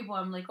 Yeah. Some people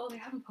I'm like, oh, they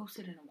haven't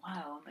posted in a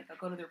while. And like, I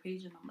go to their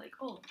page and I'm like,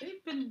 oh,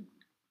 they've been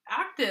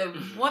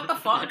active. What the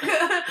fuck?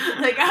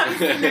 Like, I haven't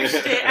seen their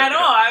shit at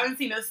all. I haven't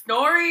seen a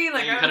story.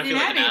 Like, you I kind haven't of seen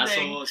feel like an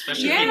anything. asshole,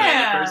 especially if you know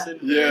Yeah. the person.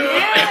 Yeah.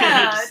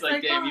 You're It's just like,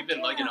 like, damn, oh, you've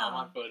been liking all damn.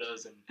 my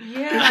photos and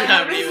Yeah, I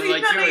haven't even seen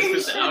liked none of yours your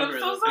 'cause the shit. I'm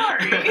so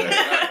algorithm.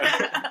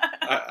 sorry.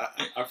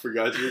 I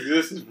forgot you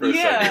existed for a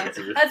Yeah, second.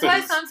 to be that's why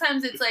honest.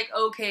 sometimes it's like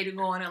okay to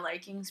go on a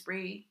liking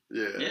spree.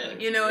 Yeah. Yeah.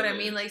 You know what I Yeah.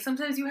 mean? Like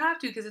sometimes you have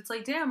to because it's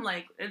like, damn,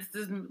 like this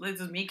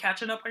is me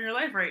catching up on your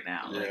life right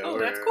now. Like, Yeah, oh,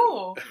 that's word.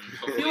 cool.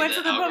 hopefully went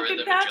to the pumpkin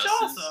algorithm patch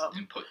adjusts also.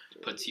 and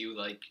puts you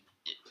like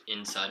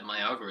inside my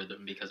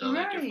algorithm because I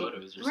like your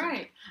photos or something.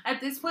 Right.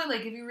 At this point,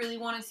 like if you really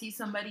want to see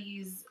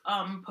somebody's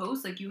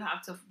post, like you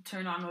have to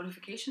turn on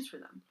notifications for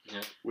them.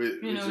 Which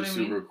You know is what I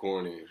mean? super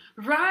corny.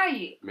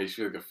 Right. Makes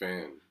you feel like a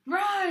fan.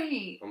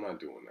 Right. I'm not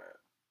doing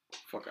that.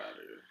 Fuck out of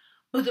here.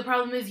 But the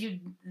problem is you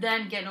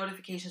then get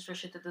notifications for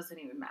shit that doesn't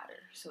even matter.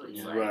 So it's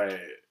Yeah. like Right.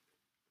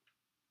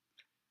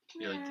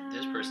 You're like,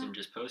 this person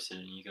just posted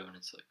and you go and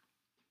it's like,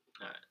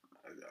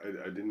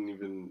 I didn't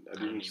even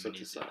even set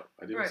need this to. up.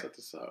 I didn't Right. set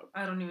this up.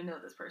 I don't even know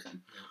this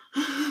person.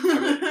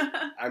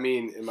 I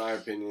mean, in my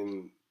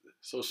opinion,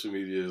 social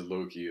media is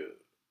low key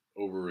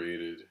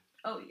overrated.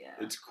 Oh yeah.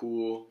 It's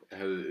cool.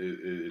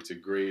 It's a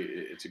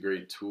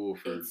great tool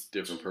for It's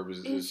different ju-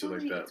 purposes and shit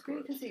like that. It's great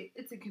But because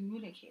it's a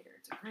communicator.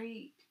 It's a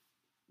great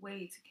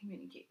way to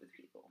communicate with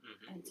people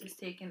Mhm. and to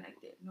stay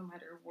connected no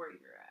matter where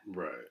you're at.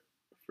 right,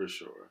 for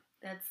sure.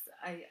 That's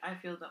I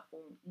feel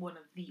one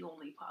of the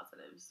only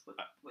positives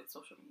with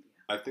social media.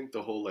 I think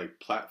the whole like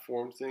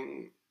platform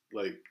thing,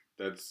 like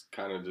that's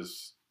kind of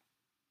just.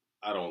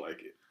 I don't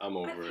like it. I'm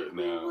I over think it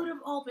we would now.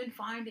 have all been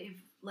fine if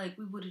like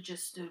we would have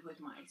just stood with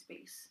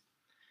MySpace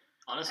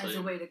honestly, as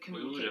a way to we would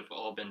communicate. have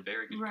all been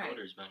very good Right.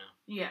 coders by now.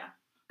 Yeah.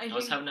 I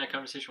was having that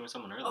conversation with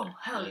someone earlier. Oh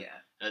hell that- yeah.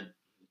 that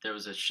there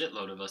was a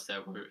shitload of us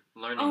that were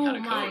learning Oh how to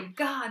my code.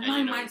 god, And, my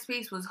you know,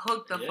 MySpace was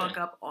hooked the yeah. fuck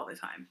up all the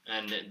time.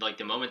 And like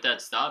the moment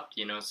that stopped,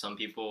 you know, some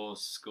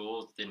people's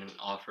schools didn't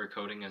offer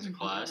coding as a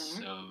class, Mhm.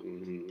 so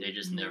Mhm. they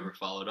just Mhm. never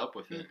followed up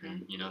with it.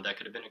 And you know, that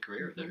could have been a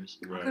career of Mhm. theirs.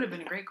 I Right. could have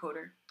been a great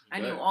coder. I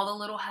knew Right. all the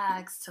little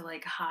hacks to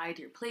like hide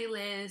your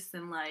playlists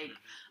and like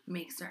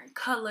make certain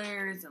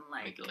colors and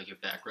like Like your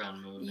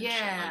background move. And yeah,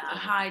 shit like that.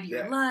 hide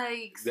your That-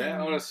 likes. That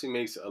and, honestly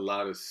makes a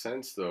lot of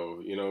sense, though.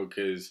 You know,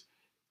 because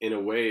in a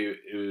way,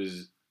 it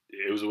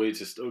was a way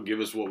to still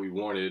give us what we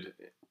wanted,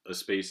 a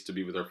space to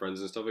be with our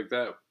friends and stuff like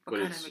that. but But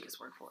kind of it's make us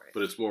work for it.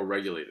 but it's more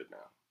regulated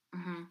now.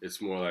 Mm-hmm.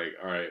 It's more like,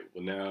 all right,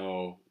 well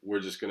now we're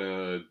just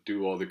gonna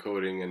do all the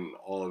coding and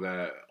all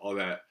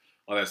that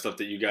stuff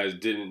that you guys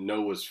didn't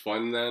know was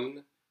fun.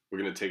 Then we're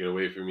gonna take it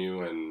away from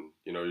you, and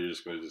you know you're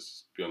just gonna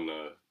just be on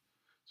the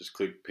just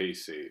click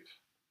paste save,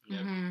 Yeah.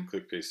 Mm-hmm.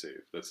 click paste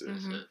save. That's it.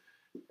 That's Mhm. it.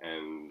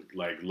 And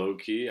like low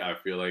key, I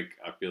feel like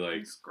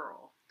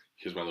Scroll.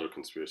 here's my little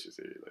conspiracy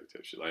theory, like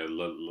type shit. Like,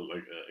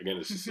 again,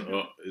 it's just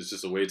it's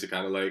just a way to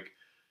kind of like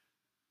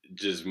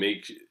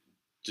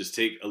just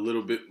take a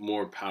little bit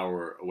more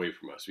power away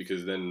from us,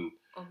 because then,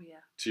 Oh yeah.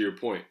 to your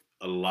point,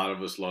 a lot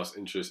of us lost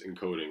interest in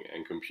coding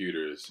and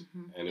computers,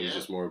 Mm-hmm. and it was Yeah.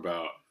 just more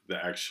about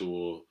the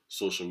actual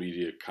social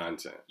media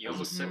content. You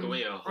almost took Mhm.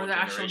 away a whole Or the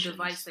actual generation's-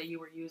 device that you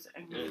were using.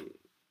 Yeah. Mm-hmm.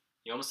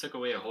 You almost took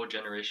away a whole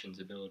generation's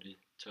ability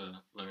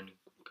to learn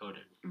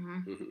coding,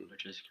 Mm-hmm.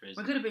 which is crazy.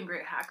 We could have been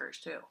great hackers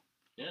too.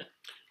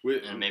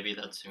 And maybe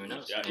that's, who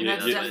knows? Yeah, Maybe And yeah,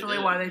 that's yeah. definitely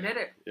why they did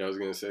it. Yeah, I was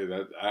gonna say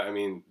that. I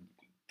mean,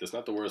 that's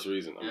not the worst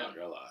reason. I'm Yeah. not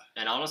gonna lie.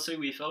 And honestly,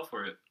 we fell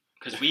for it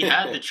because we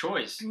had the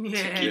choice to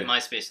Yeah. keep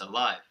MySpace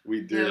alive.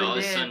 We Yeah, did. And all of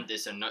a did.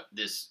 sudden,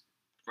 this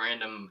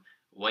random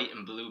white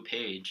and blue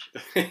page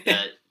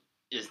that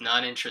is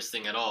not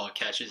interesting at all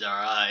catches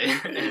our eye,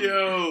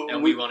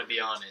 and we want to be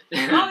on it.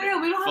 Oh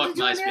yeah, we don't have Fuck to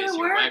do any MySpace. other You're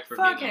work. whack for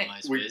Fuck being it. on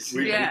we, MySpace.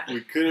 we, Yeah.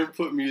 we couldn't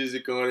put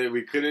music on it.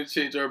 We couldn't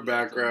change our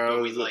background.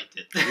 But we liked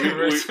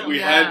it. We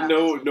Yeah. had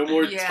no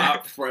more Yeah.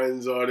 top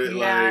friends on it.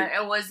 Yeah, Like,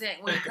 it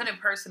wasn't. We couldn't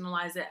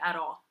personalize it at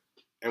all.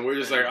 and we're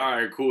just like, all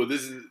right, cool.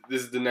 This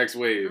is the next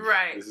wave.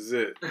 Right. This is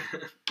it.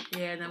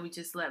 Yeah, and then we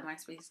just let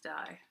MySpace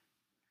die.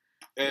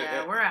 And,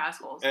 Yeah, we're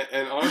assholes.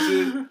 and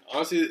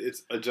honestly,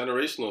 it's a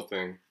generational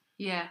thing.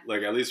 Yeah.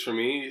 Like, at least for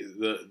me,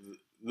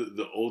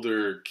 the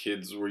older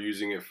kids were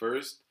using it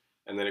first,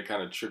 and then it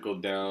kind of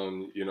trickled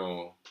down, you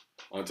know,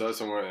 onto us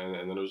somewhere,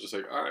 and then it was just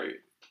like, all right,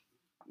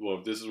 well,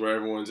 if this is where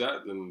everyone's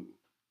at, then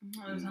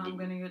That's how I'm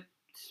gonna get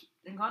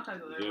in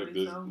contact with yeah,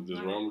 everybody. this so, this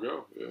is where I'm gonna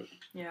go. Yeah.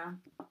 yeah.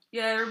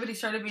 Yeah, everybody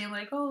started being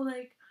like, oh,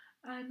 like,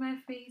 I'm my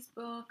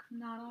Facebook,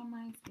 not on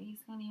MySpace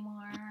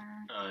anymore.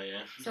 Oh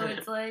yeah. So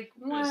it's like,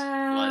 well.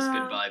 Last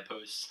goodbye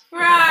post.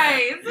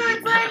 Right. So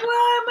it's like, well,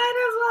 I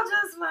might as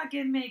well just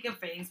fucking make a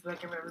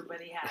Facebook if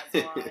everybody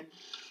has one.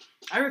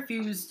 I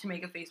refused to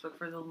make a Facebook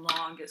for the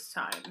longest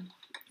time.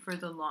 For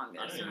the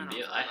longest. I don't and even then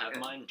be, was I like, have okay.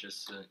 mine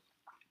just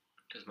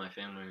Because my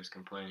family was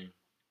complaining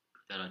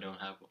that I don't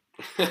have one.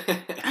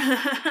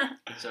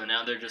 So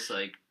now they're just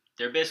like,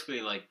 they're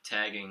basically like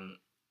tagging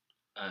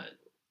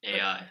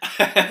AI.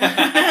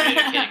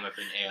 Communicating with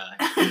an AI.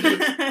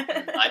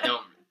 I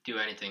don't do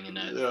anything in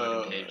that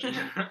fucking page.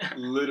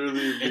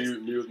 Literally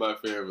me with my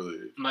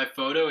family. My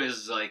photo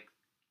is like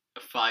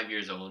 5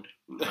 years old.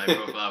 My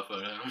profile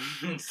photo.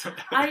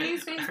 I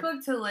use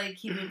Facebook to like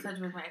keep in touch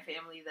with my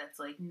family that's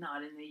like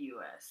not in the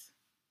U.S.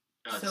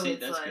 Oh, So see,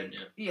 it's that's like,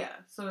 good, yeah.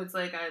 So it's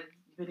like I've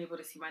been able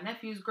to see my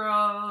nephews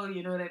grow,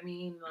 you know what I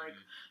mean? Like,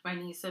 my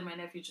niece and my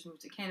nephew just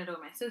moved to Canada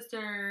with my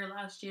sister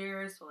last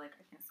year, so, like,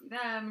 I can see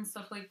them and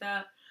stuff like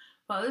that.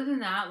 But other than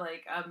that,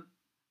 like,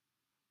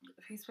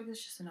 Facebook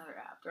is just another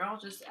app. They're all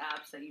just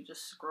apps that you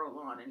just scroll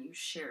on and you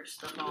share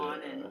stuff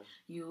on and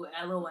you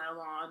LOL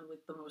on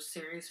with the most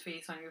serious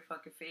face on your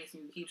fucking face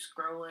and you keep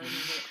scrolling.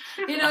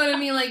 And you know what I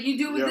mean? Like, you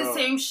do with the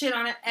same shit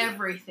on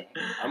everything.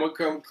 I'm gonna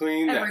come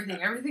clean.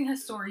 Everything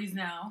has stories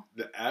now.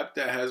 The app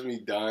that has me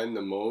dying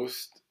the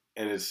most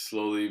and is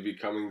slowly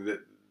becoming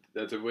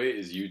that way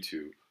is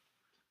YouTube.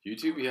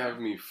 YouTube be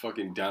having me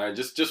fucking dying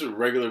just with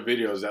regular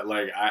videos that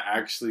like I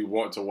actually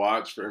want to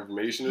watch for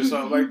information or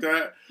something like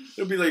that.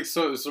 It'll be like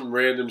some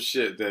random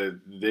shit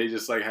that they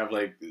just like have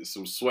like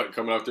some sweat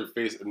coming off their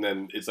face and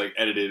then it's like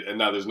edited and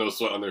now there's no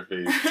sweat on their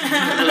face.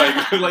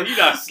 like you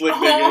not slick,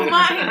 nigga. Oh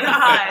my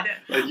god!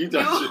 Like you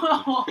done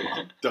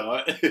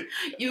shit.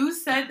 You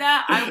said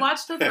that. I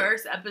watched the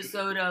first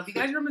episode of. You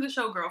guys remember the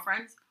show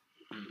Girlfriends?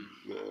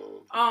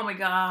 No. Oh my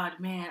god,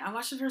 man. I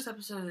watched the first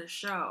episode of the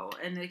show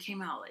and it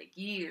came out like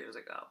years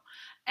ago.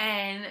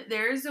 And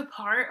there's a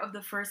part of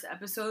the first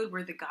episode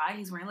where the guy,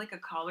 he's wearing like a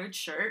collared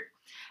shirt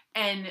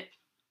and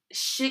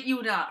shit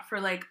you not, for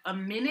like a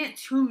minute,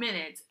 2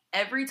 minutes,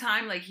 every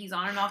time like he's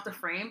on and off the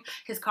frame,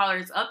 his collar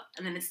is up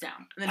and then it's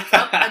down. And then it's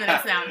up and then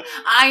it's down.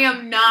 I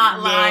am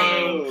not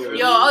lying.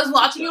 Yo, I was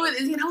watching it with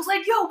Izzy and I was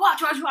like, yo,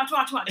 watch. It's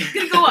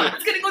gonna go up.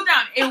 It's gonna go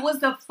down. It was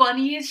the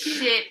funniest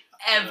shit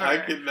ever. I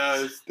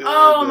cannot stand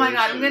Oh my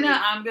god, I'm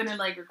gonna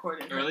like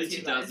record it. Early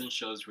 2000s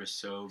shows were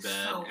so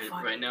bad. So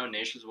funny. Right now,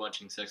 Naisha's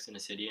watching Sex and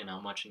the City, and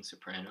I'm watching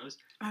Sopranos.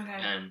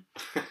 Okay. And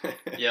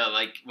yeah,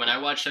 like when I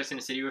watch Sex and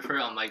the City with her,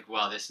 I'm like,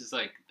 wow, this is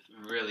like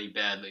really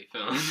badly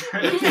filmed.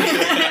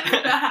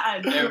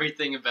 Bad.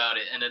 Everything about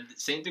it, and then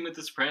same thing with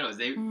the Sopranos.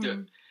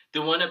 The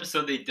one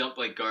episode they dumped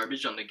like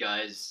garbage on the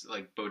guy's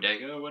like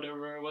bodega or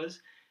whatever it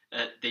was.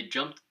 They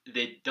dumped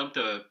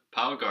a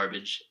pile of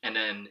garbage, and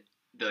then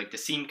the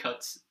scene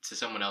cuts to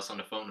someone else on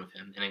the phone with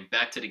him, and then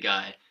back to the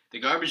guy. The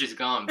garbage is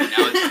gone, but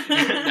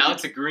now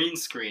it's a green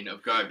screen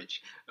of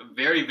garbage, a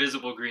very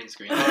visible green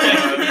screen. It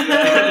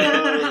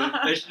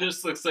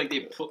just looks like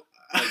they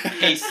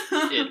paste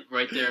it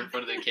right there in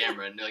front of the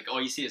camera, and like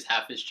all you see is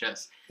half his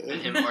chest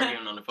and him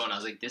arguing on the phone. I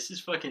was like, this is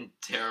fucking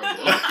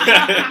terrible.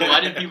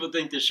 Why did people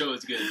think this show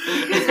was good?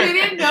 Because we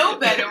didn't know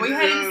better. We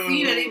hadn't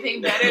seen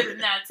anything better than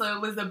that, so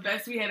it was the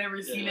best we had ever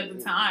seen at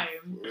the time.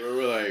 We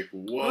were like,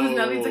 whoa. It was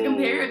nothing to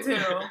compare it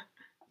to.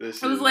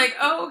 I was like,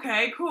 oh,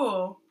 okay,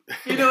 cool.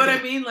 You know what I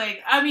mean?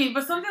 Like,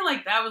 but something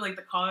like that with like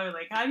the collar,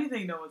 like, how do you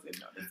think no one's gonna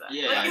notice that?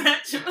 Yeah. Like,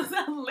 that shit was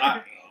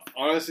hilarious.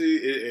 Honestly,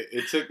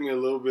 it took me a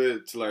little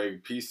bit to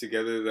like piece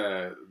together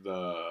that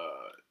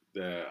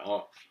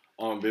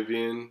Aunt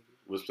Vivian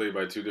was played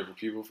by two different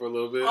people for a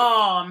little bit.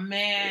 Oh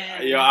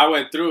man! Yeah, I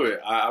went through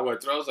it. I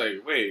went through. I was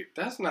like, wait,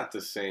 that's not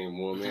the same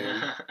woman.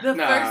 The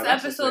first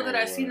episode that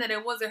I seen that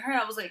it wasn't her,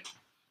 I was like,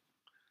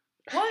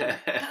 what?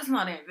 That's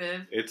not Aunt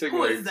Viv. It took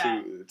Who me is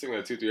that? It took me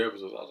like 2-3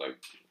 episodes. I was like,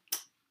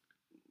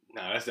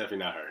 nah, that's definitely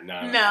not her.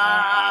 Nah.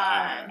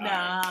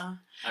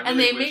 I And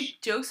really they wish-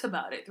 make jokes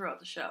about it throughout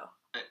the show.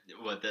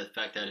 What, the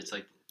fact that it's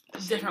like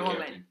the same Different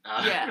character?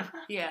 woman.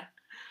 Yeah.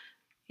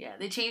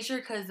 They changed her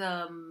because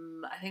I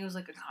think it was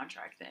like a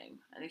contract thing.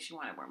 I think she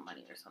wanted more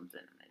money or something,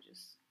 and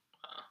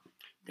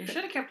they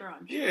should have kept her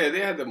on. Yeah, they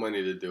had the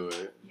money to do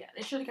it. Yeah,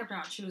 they should have kept her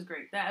on. She was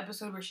great. That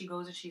episode where she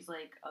goes and she's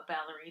like a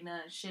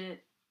ballerina and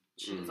shit.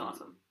 She was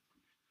awesome.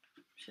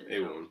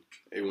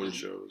 A1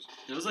 shows.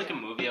 It was like a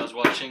movie I was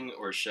watching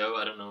or a show.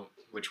 I don't know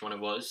which one it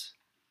was,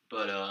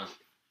 but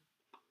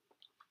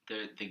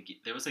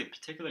there was a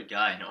particular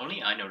guy, and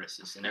only I noticed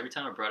this. And every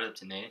time I brought it up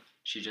to Nate,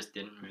 she just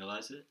didn't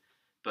realize it.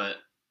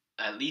 But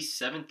at least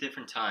 7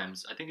 different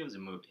times, I think it was a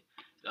movie.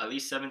 At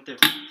least 7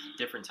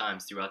 different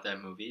times throughout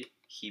that movie,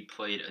 he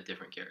played a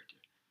different character.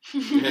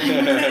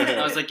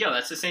 I was like, yo,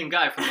 that's the same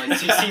guy from like 2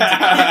 scenes ago. You're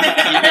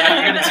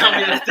gonna tell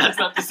me that that's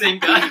not the same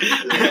guy?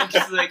 I'm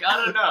just like,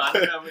 I don't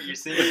know what you're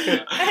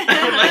seeing.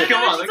 I'm like,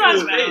 come on, look at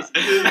his face.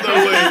 There's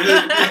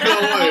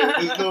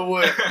no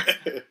way.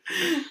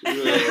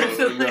 Hilarious.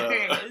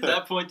 At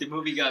that point, the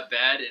movie got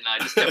bad, and I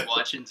just kept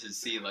watching to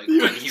see like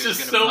when he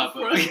was gonna pop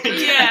up.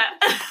 Yeah.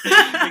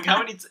 Like how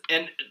many?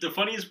 And the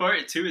funniest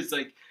part too is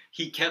like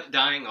he kept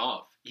dying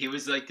off. He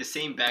was like the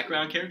same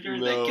background character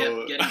that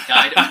kept getting kept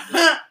dying off.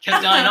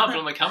 And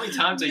I'm like, how many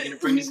times are you gonna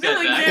bring this guy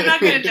back? They're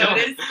not gonna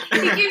notice.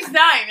 He keeps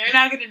dying. They're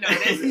not gonna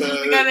notice. He's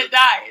the guy that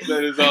dies.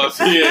 That is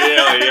awesome.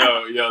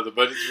 Yeah, yo, the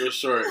budget's real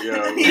short,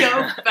 yo.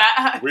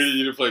 Fast. We need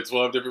you to play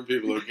 12 different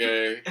people,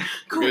 okay?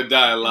 Quick. gonna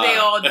die alive. They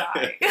all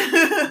die.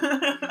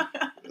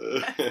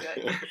 That's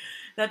good.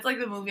 That's like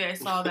the movie I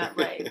saw that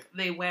like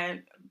they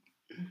went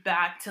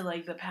back to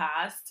like the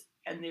past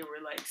and they were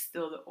like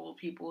still the old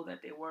people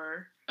that they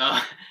were.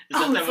 Is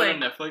that one on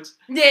Netflix?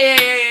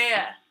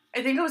 Yeah.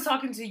 I think I was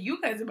talking to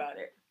you guys about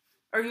it,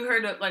 or you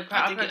heard it like.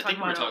 I think you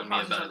were talking to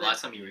me about it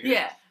last time you were here.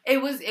 Yeah,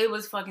 it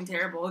was fucking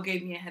terrible. It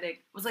gave me a headache.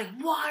 It was like,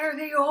 why are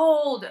they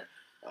old?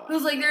 It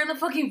was like they're in the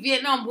fucking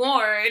Vietnam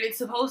War and it's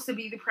supposed to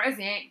be the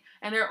present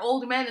and they're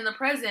old men in the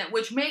present,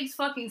 which makes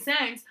fucking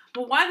sense.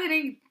 But why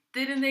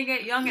didn't they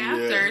get young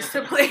actors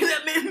to play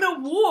them in the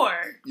war?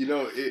 You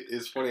know,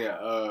 it's funny.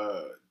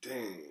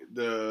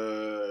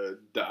 The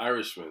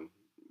Irishman,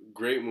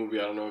 great movie.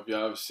 I don't know if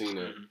y'all have seen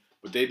it,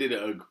 but they did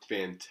a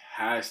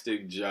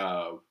fantastic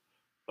job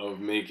of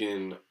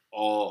making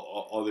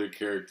all their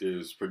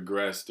characters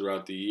progress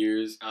throughout the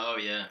years. Oh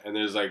yeah. And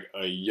there's like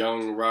a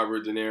young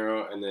Robert De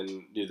Niro, and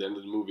then near the end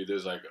of the movie,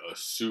 there's like a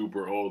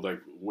super old,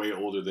 like way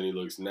older than he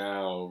looks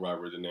now,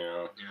 Robert De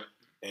Niro. Yep.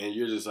 And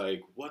you're just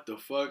like, what the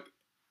fuck?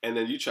 And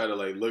then you try to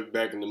like look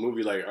back in the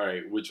movie, like, all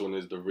right, which one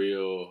is the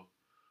real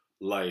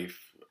life?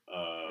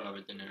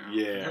 Robert De Niro.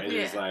 Yeah, and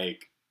it's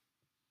like,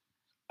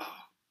 oh,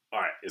 all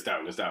right, it's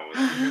that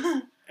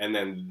one. And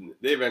then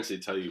they eventually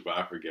tell you, but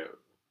I forget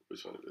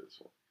which one it is.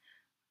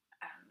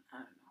 I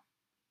don't know.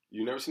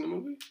 You never seen the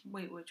movie?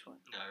 Wait, which one?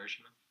 The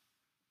Irishman.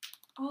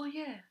 Oh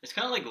yeah. It's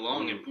kind of like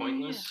long and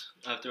pointless.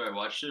 Yeah. After I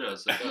watched it, I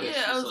was like, oh,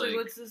 I was like,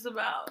 what's this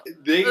about?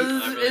 This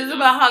is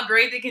about how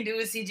great they can do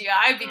with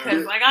CGI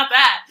because I got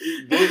that.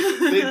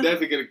 they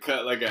definitely gonna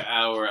cut like an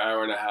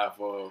hour and a half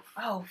off.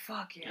 Oh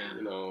fuck yeah.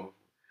 You know.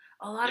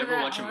 A lot you of ever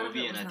that, watch a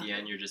movie and at the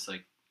end you're just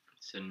like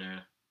sitting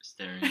there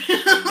staring? Like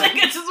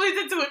I just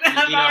wasted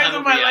 2.5 hours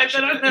of my life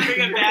that I'm never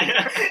gonna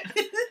back.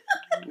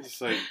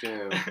 It's like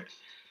damn.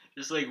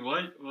 Just like,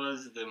 what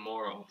was the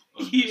moral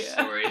of the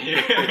story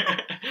here?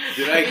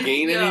 Did I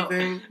gain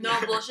anything? No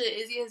bullshit.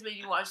 Izzy has made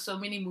me watch so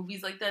many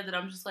movies like that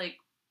I'm just like,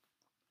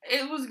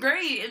 it was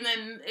great, and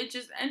then it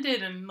just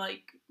ended, and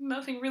like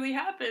nothing really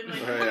happened.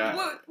 Like,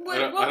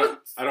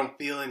 I don't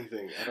feel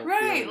anything.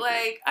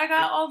 Like I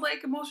got all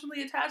like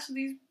emotionally attached to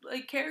these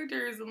like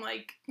characters, and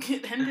like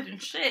it ended in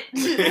shit.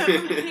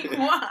 Like,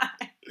 why?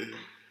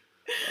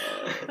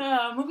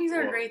 Movies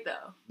are great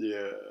though.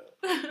 Yeah.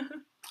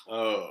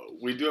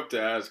 We do have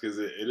to ask because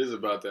it is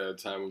about that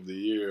time of the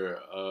year.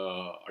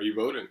 Are you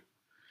voting?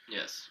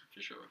 Yes,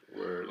 for sure.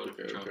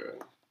 Okay.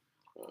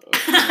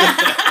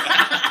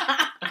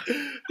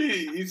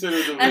 He said it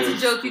with the That's a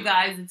joke, you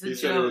guys. It's a joke. He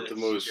said it with the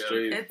most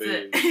straight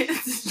face.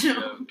 It's a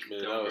joke.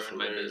 Man, don't ruin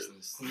my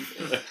business.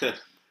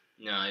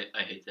 No,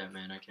 I hate that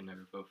man. I can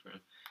never vote for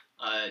him.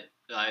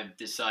 I've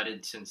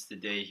decided since the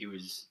day he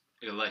was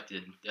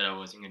elected that I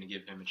wasn't going to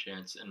give him a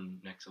chance,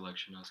 and next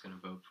election I was going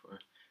to vote for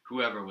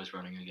whoever was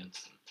running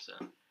against him. So,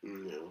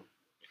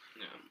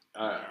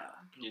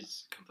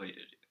 he's complete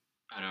idiot.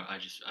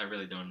 I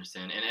really don't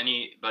understand. And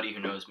anybody who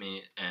knows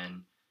me,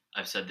 and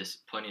I've said this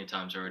plenty of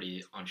times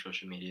already on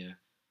social media,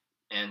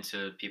 and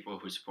to people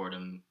who support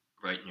him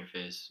right in your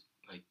face,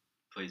 like,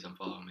 please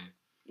unfollow me.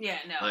 Yeah,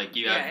 no. Like,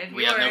 we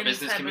have no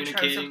business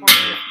communicating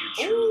if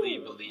you truly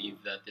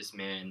believe that this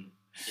man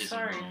is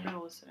wrong. Sorry for the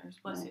listeners.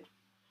 Bless you.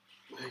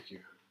 Thank you.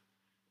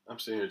 I'm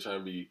sitting here trying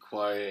to be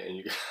quiet, and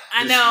you guys...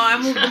 I know, I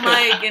moved the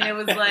mic, and it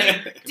was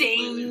like,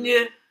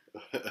 ding.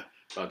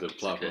 About to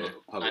pop okay.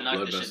 up. I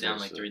knocked this shit down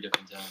like 3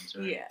 different times,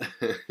 right?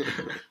 Yeah.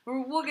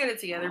 We'll get it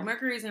together.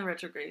 Mercury's in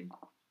retrograde.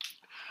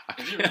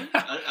 Is it really?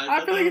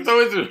 I feel like it's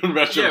always been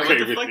retrograde. Yeah, what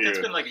the fuck? That's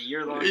been like a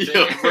year-long thing.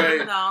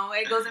 No,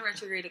 it goes in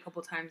retrograde a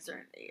couple times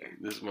during the year.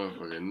 This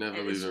motherfucker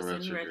never leaves in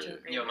retrograde.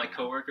 Yo, my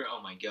coworker,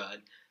 oh my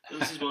god.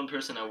 This is one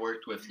person I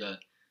worked with that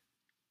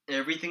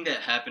everything that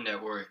happened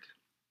at work,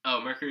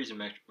 Mercury's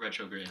in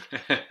retrograde.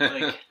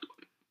 Like,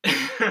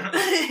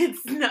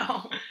 it's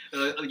no.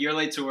 You're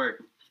late to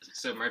work,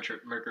 so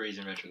Mercury's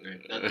in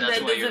retrograde. That's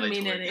that why you're doesn't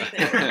late mean to work.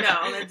 anything.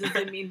 No, that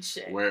doesn't mean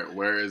shit.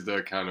 Where is the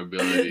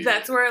accountability?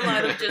 That's where a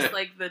lot of just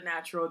like the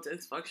natural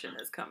dysfunction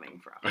is coming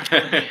from.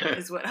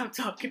 Is what I'm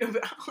talking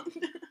about.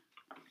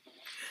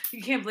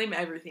 You can't blame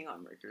everything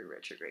on Mercury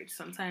retrograde.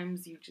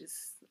 Sometimes you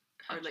just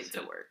are late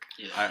to work.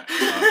 Yeah.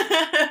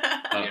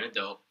 You're an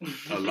adult.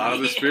 A lot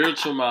of the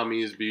spiritual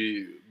mommies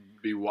be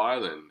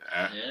wildin'.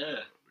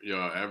 Yeah.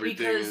 Yo,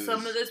 everything because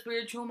some of the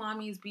spiritual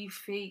mommies be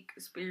fake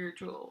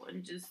spiritual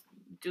and just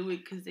do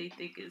it because they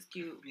think it's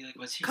cute. Be like,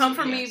 what's Come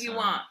for me if you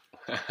want.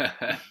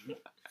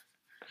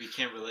 We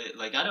can't relate.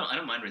 Like, I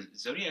don't mind.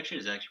 Zodiac shit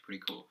is actually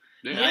pretty cool.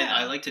 Yeah.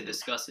 I like to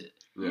discuss it.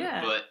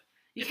 Yeah. But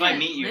if I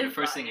meet you, the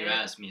first thing you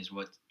ask me is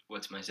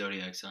what's my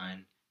zodiac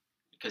sign,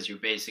 because you're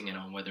basing it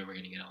on whether we're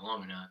gonna get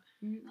along or not.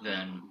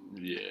 Then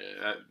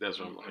that's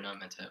what we're not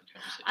meant to have a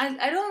conversation.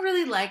 I don't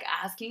really like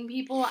asking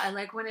people. I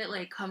like when it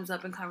like comes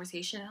up in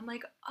conversation. I'm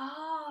like,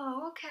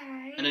 oh,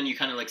 okay. And then you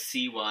kind of like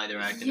see why they're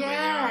acting the way they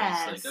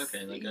are. It's like,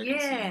 okay, like I can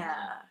see it.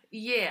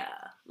 Yeah.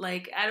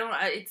 Like I don't.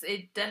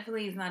 It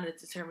definitely is not a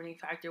determining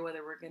factor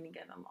whether we're gonna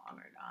get along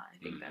or not. I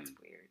think that's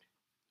weird.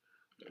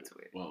 That's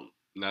weird. Well,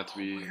 not to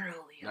be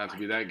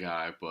that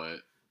guy, but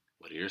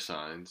what are your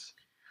signs?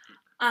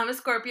 It's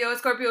Scorpio. It's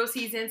Scorpio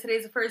season.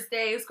 Today's the first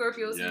day of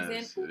Scorpio season.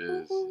 Yes, it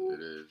is.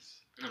 It is.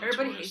 I'm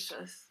Everybody Taurus. hates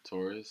us.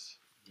 Taurus.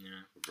 Yeah.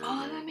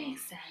 Oh, that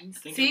makes sense. I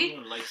think See?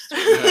 everyone likes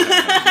Taurus.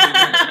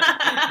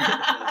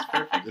 That's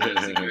perfect.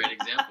 That's a great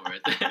example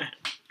right there.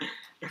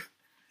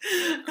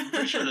 I'm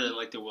pretty sure they're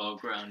like the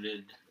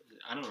well-grounded.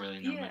 I don't really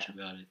know much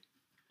about it.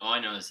 All I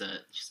know is that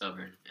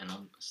stubborn, and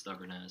I'm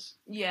stubborn as.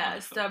 Yeah,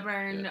 motherfucker.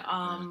 stubborn.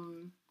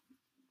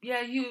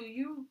 Yeah.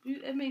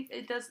 It makes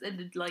I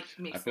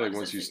feel like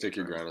once you stick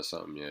your ground to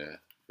something, yeah,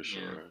 for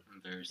sure. Yeah,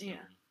 I'm very stubborn.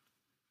 Yeah.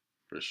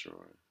 For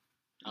sure.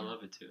 I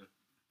love it too.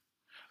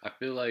 I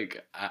feel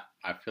like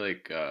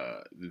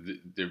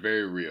they're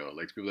very real.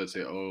 Like people that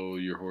say, "Oh,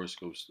 your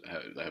horoscopes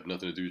have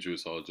nothing to do with you.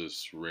 It's all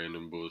just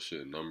random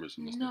bullshit, numbers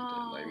and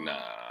stuff like that." Like, nah.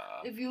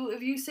 If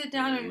you sit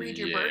down and read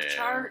your birth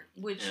chart,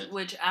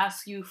 which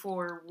asks you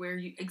for where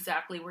you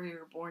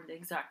were born, the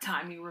exact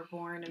time you were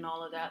born, and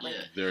all of that, like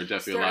there are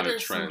definitely a lot of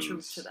there's some trends.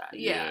 truth to that.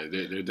 Yeah,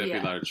 there are definitely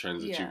a lot of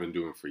trends that you've been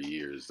doing for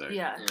years. That,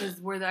 because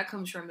where that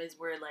comes from is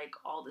where like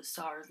all the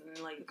stars and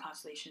like the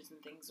constellations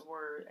and things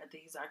were at the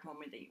exact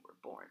moment that you were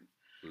born.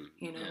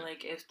 You know,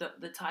 like if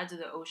the tides of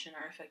the ocean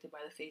are affected by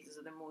the phases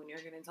of the moon, you're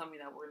gonna tell me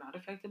that we're not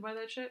affected by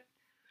that shit?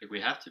 Like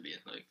we have to be.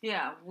 Like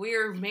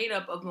we're made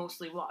up of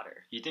mostly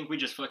water. You think we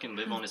just fucking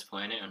live on this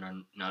planet and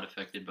are not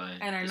affected by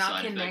and are the not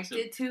side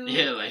connected to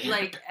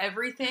like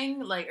everything,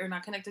 like are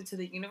not connected to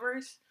the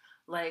universe?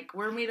 Like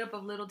we're made up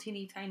of little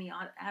teeny tiny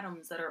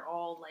atoms that are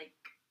all like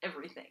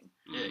everything.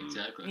 Yeah,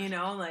 exactly. You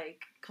know,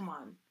 like come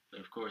on. But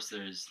of course,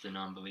 there's the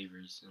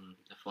non-believers and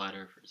the flat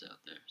earthers out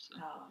there. So.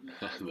 Oh man,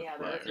 yeah,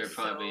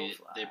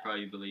 they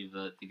probably believe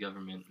that the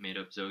government made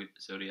up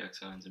zodiac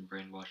signs and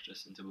brainwashed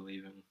us into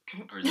believing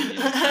or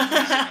zodiac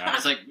signs.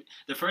 It's like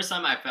the first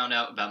time I found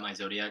out about my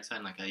zodiac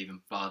sign, like I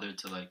even bothered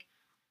to like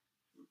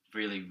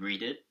really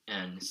read it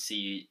and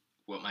see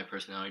what my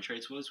personality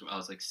traits was. I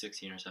was like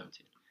 16 or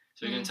 17.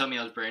 So you're gonna tell me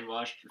I was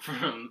brainwashed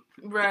from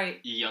a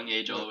young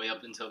age all the way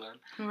up until then?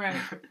 Right.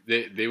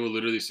 They will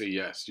literally say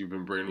yes. You've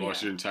been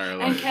brainwashed your entire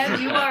life. And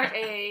Kev, you are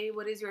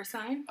what is your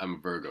sign? I'm a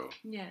Virgo.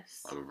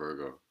 Yes. I'm a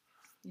Virgo.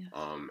 Yes.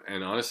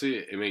 And honestly,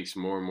 it makes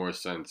more and more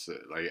sense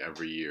like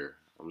every year.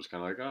 I'm just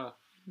kind of like,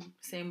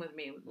 Same with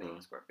me with being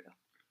a Scorpio.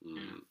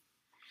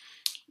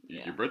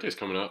 Your birthday's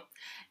coming up.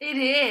 It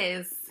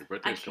is. Your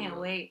birthday's I can't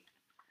wait.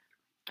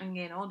 I'm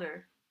getting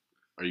older.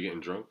 Are you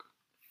getting drunk?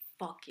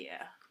 Fuck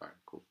yeah. All right,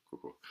 cool.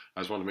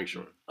 I just wanted to make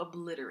sure.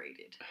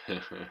 Obliterated.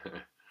 But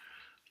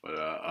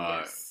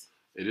yes.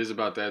 It is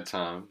about that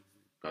time.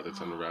 About the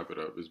time to wrap it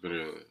up. It's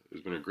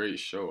been a great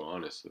show,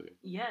 honestly.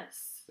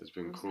 Yes. It's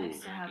been cool.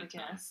 Nice to have a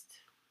guest.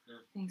 Yeah.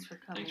 Thanks for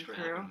coming through.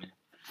 Having me.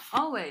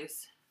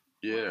 Always.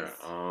 Yeah.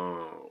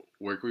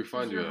 Where can we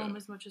find you your at? home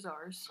as much as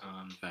ours.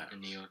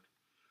 In New York.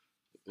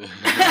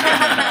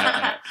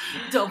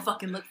 Don't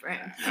fucking look for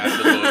him.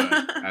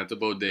 At the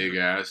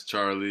bodega, ask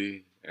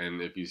Charlie.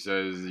 And if he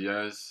says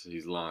yes,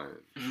 he's lying.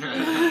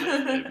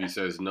 If he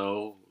says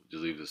no,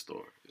 just leave the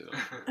store. You know?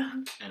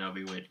 And I'll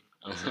be waiting.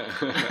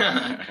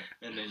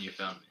 And then you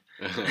found me.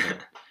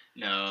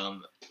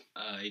 No,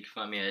 you can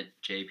find me at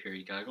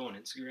j.gago on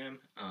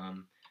Instagram.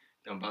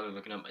 Don't bother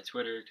looking up my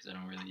Twitter because I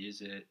don't really use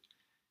it.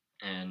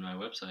 And my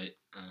website,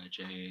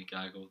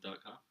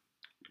 jgago.com.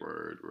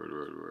 Word.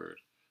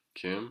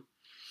 Kim?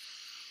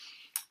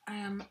 I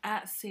am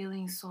at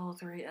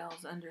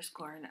SailingSoul3Ls _ on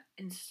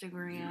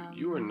Instagram.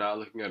 You are not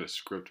looking at a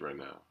script right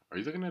now. Are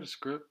you looking at a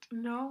script?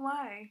 No,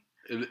 why?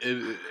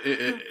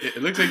 It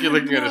looks like you're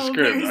looking at a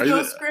script. There's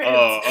no script.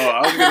 Oh,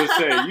 I was gonna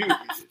say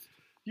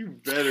you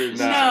better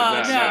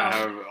not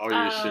have all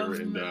your shit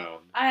written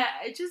down.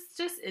 I just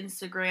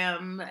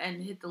Instagram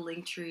and hit the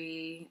link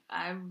tree.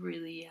 I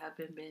really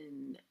haven't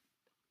been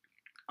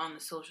on the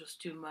socials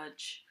too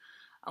much.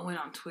 I went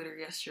on Twitter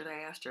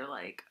yesterday after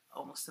like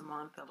almost a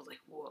month. I was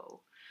like,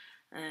 whoa.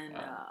 And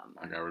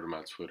I got rid of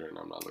my Twitter and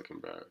I'm not looking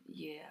back.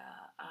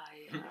 Yeah,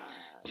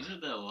 You said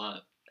that a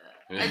lot.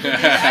 I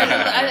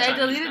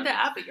deleted the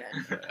app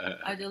again.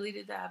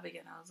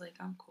 I was like,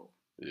 I'm cool.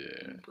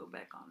 Yeah. I'll go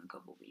back on in a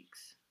couple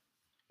weeks.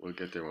 We'll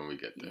get there when we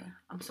get there. Yeah,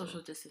 I'm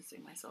social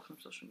distancing myself from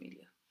social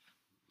media.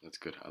 That's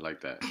good. I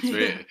like that.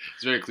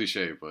 It's very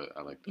cliche, but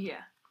I like that.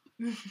 Yeah.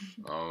 You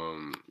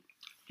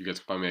guys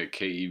can find me at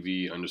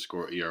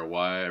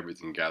KEV_ERY.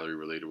 Everything gallery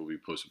related will be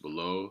posted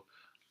below.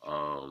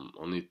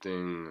 Only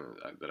thing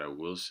that I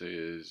will say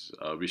is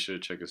be sure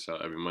to check us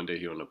out every Monday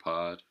here on the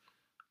pod.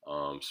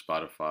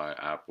 Spotify,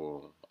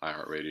 Apple,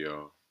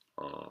 iHeartRadio.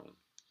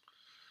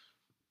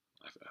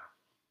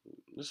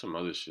 There's some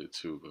other shit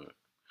too, but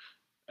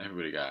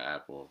everybody got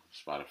Apple,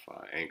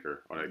 Spotify,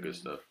 Anchor, all that good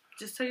stuff.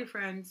 Just tell your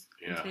friends.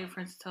 Yeah. Tell your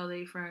friends to tell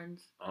their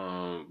friends.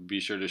 Be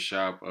sure to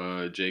shop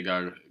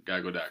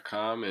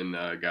jgago.com and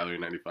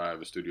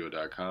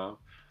gallery95studio.com.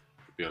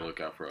 Be on the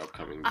lookout for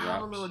upcoming drops. I'll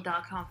have a little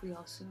 .com for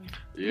y'all soon.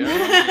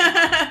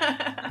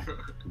 Yeah.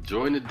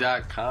 Join the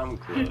 .com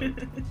club.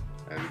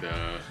 And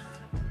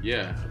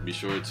be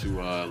sure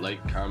to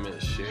like,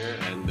 comment, share,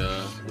 and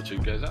we'll check you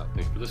guys out.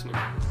 Thanks for listening.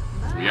 Bye.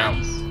 We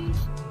out.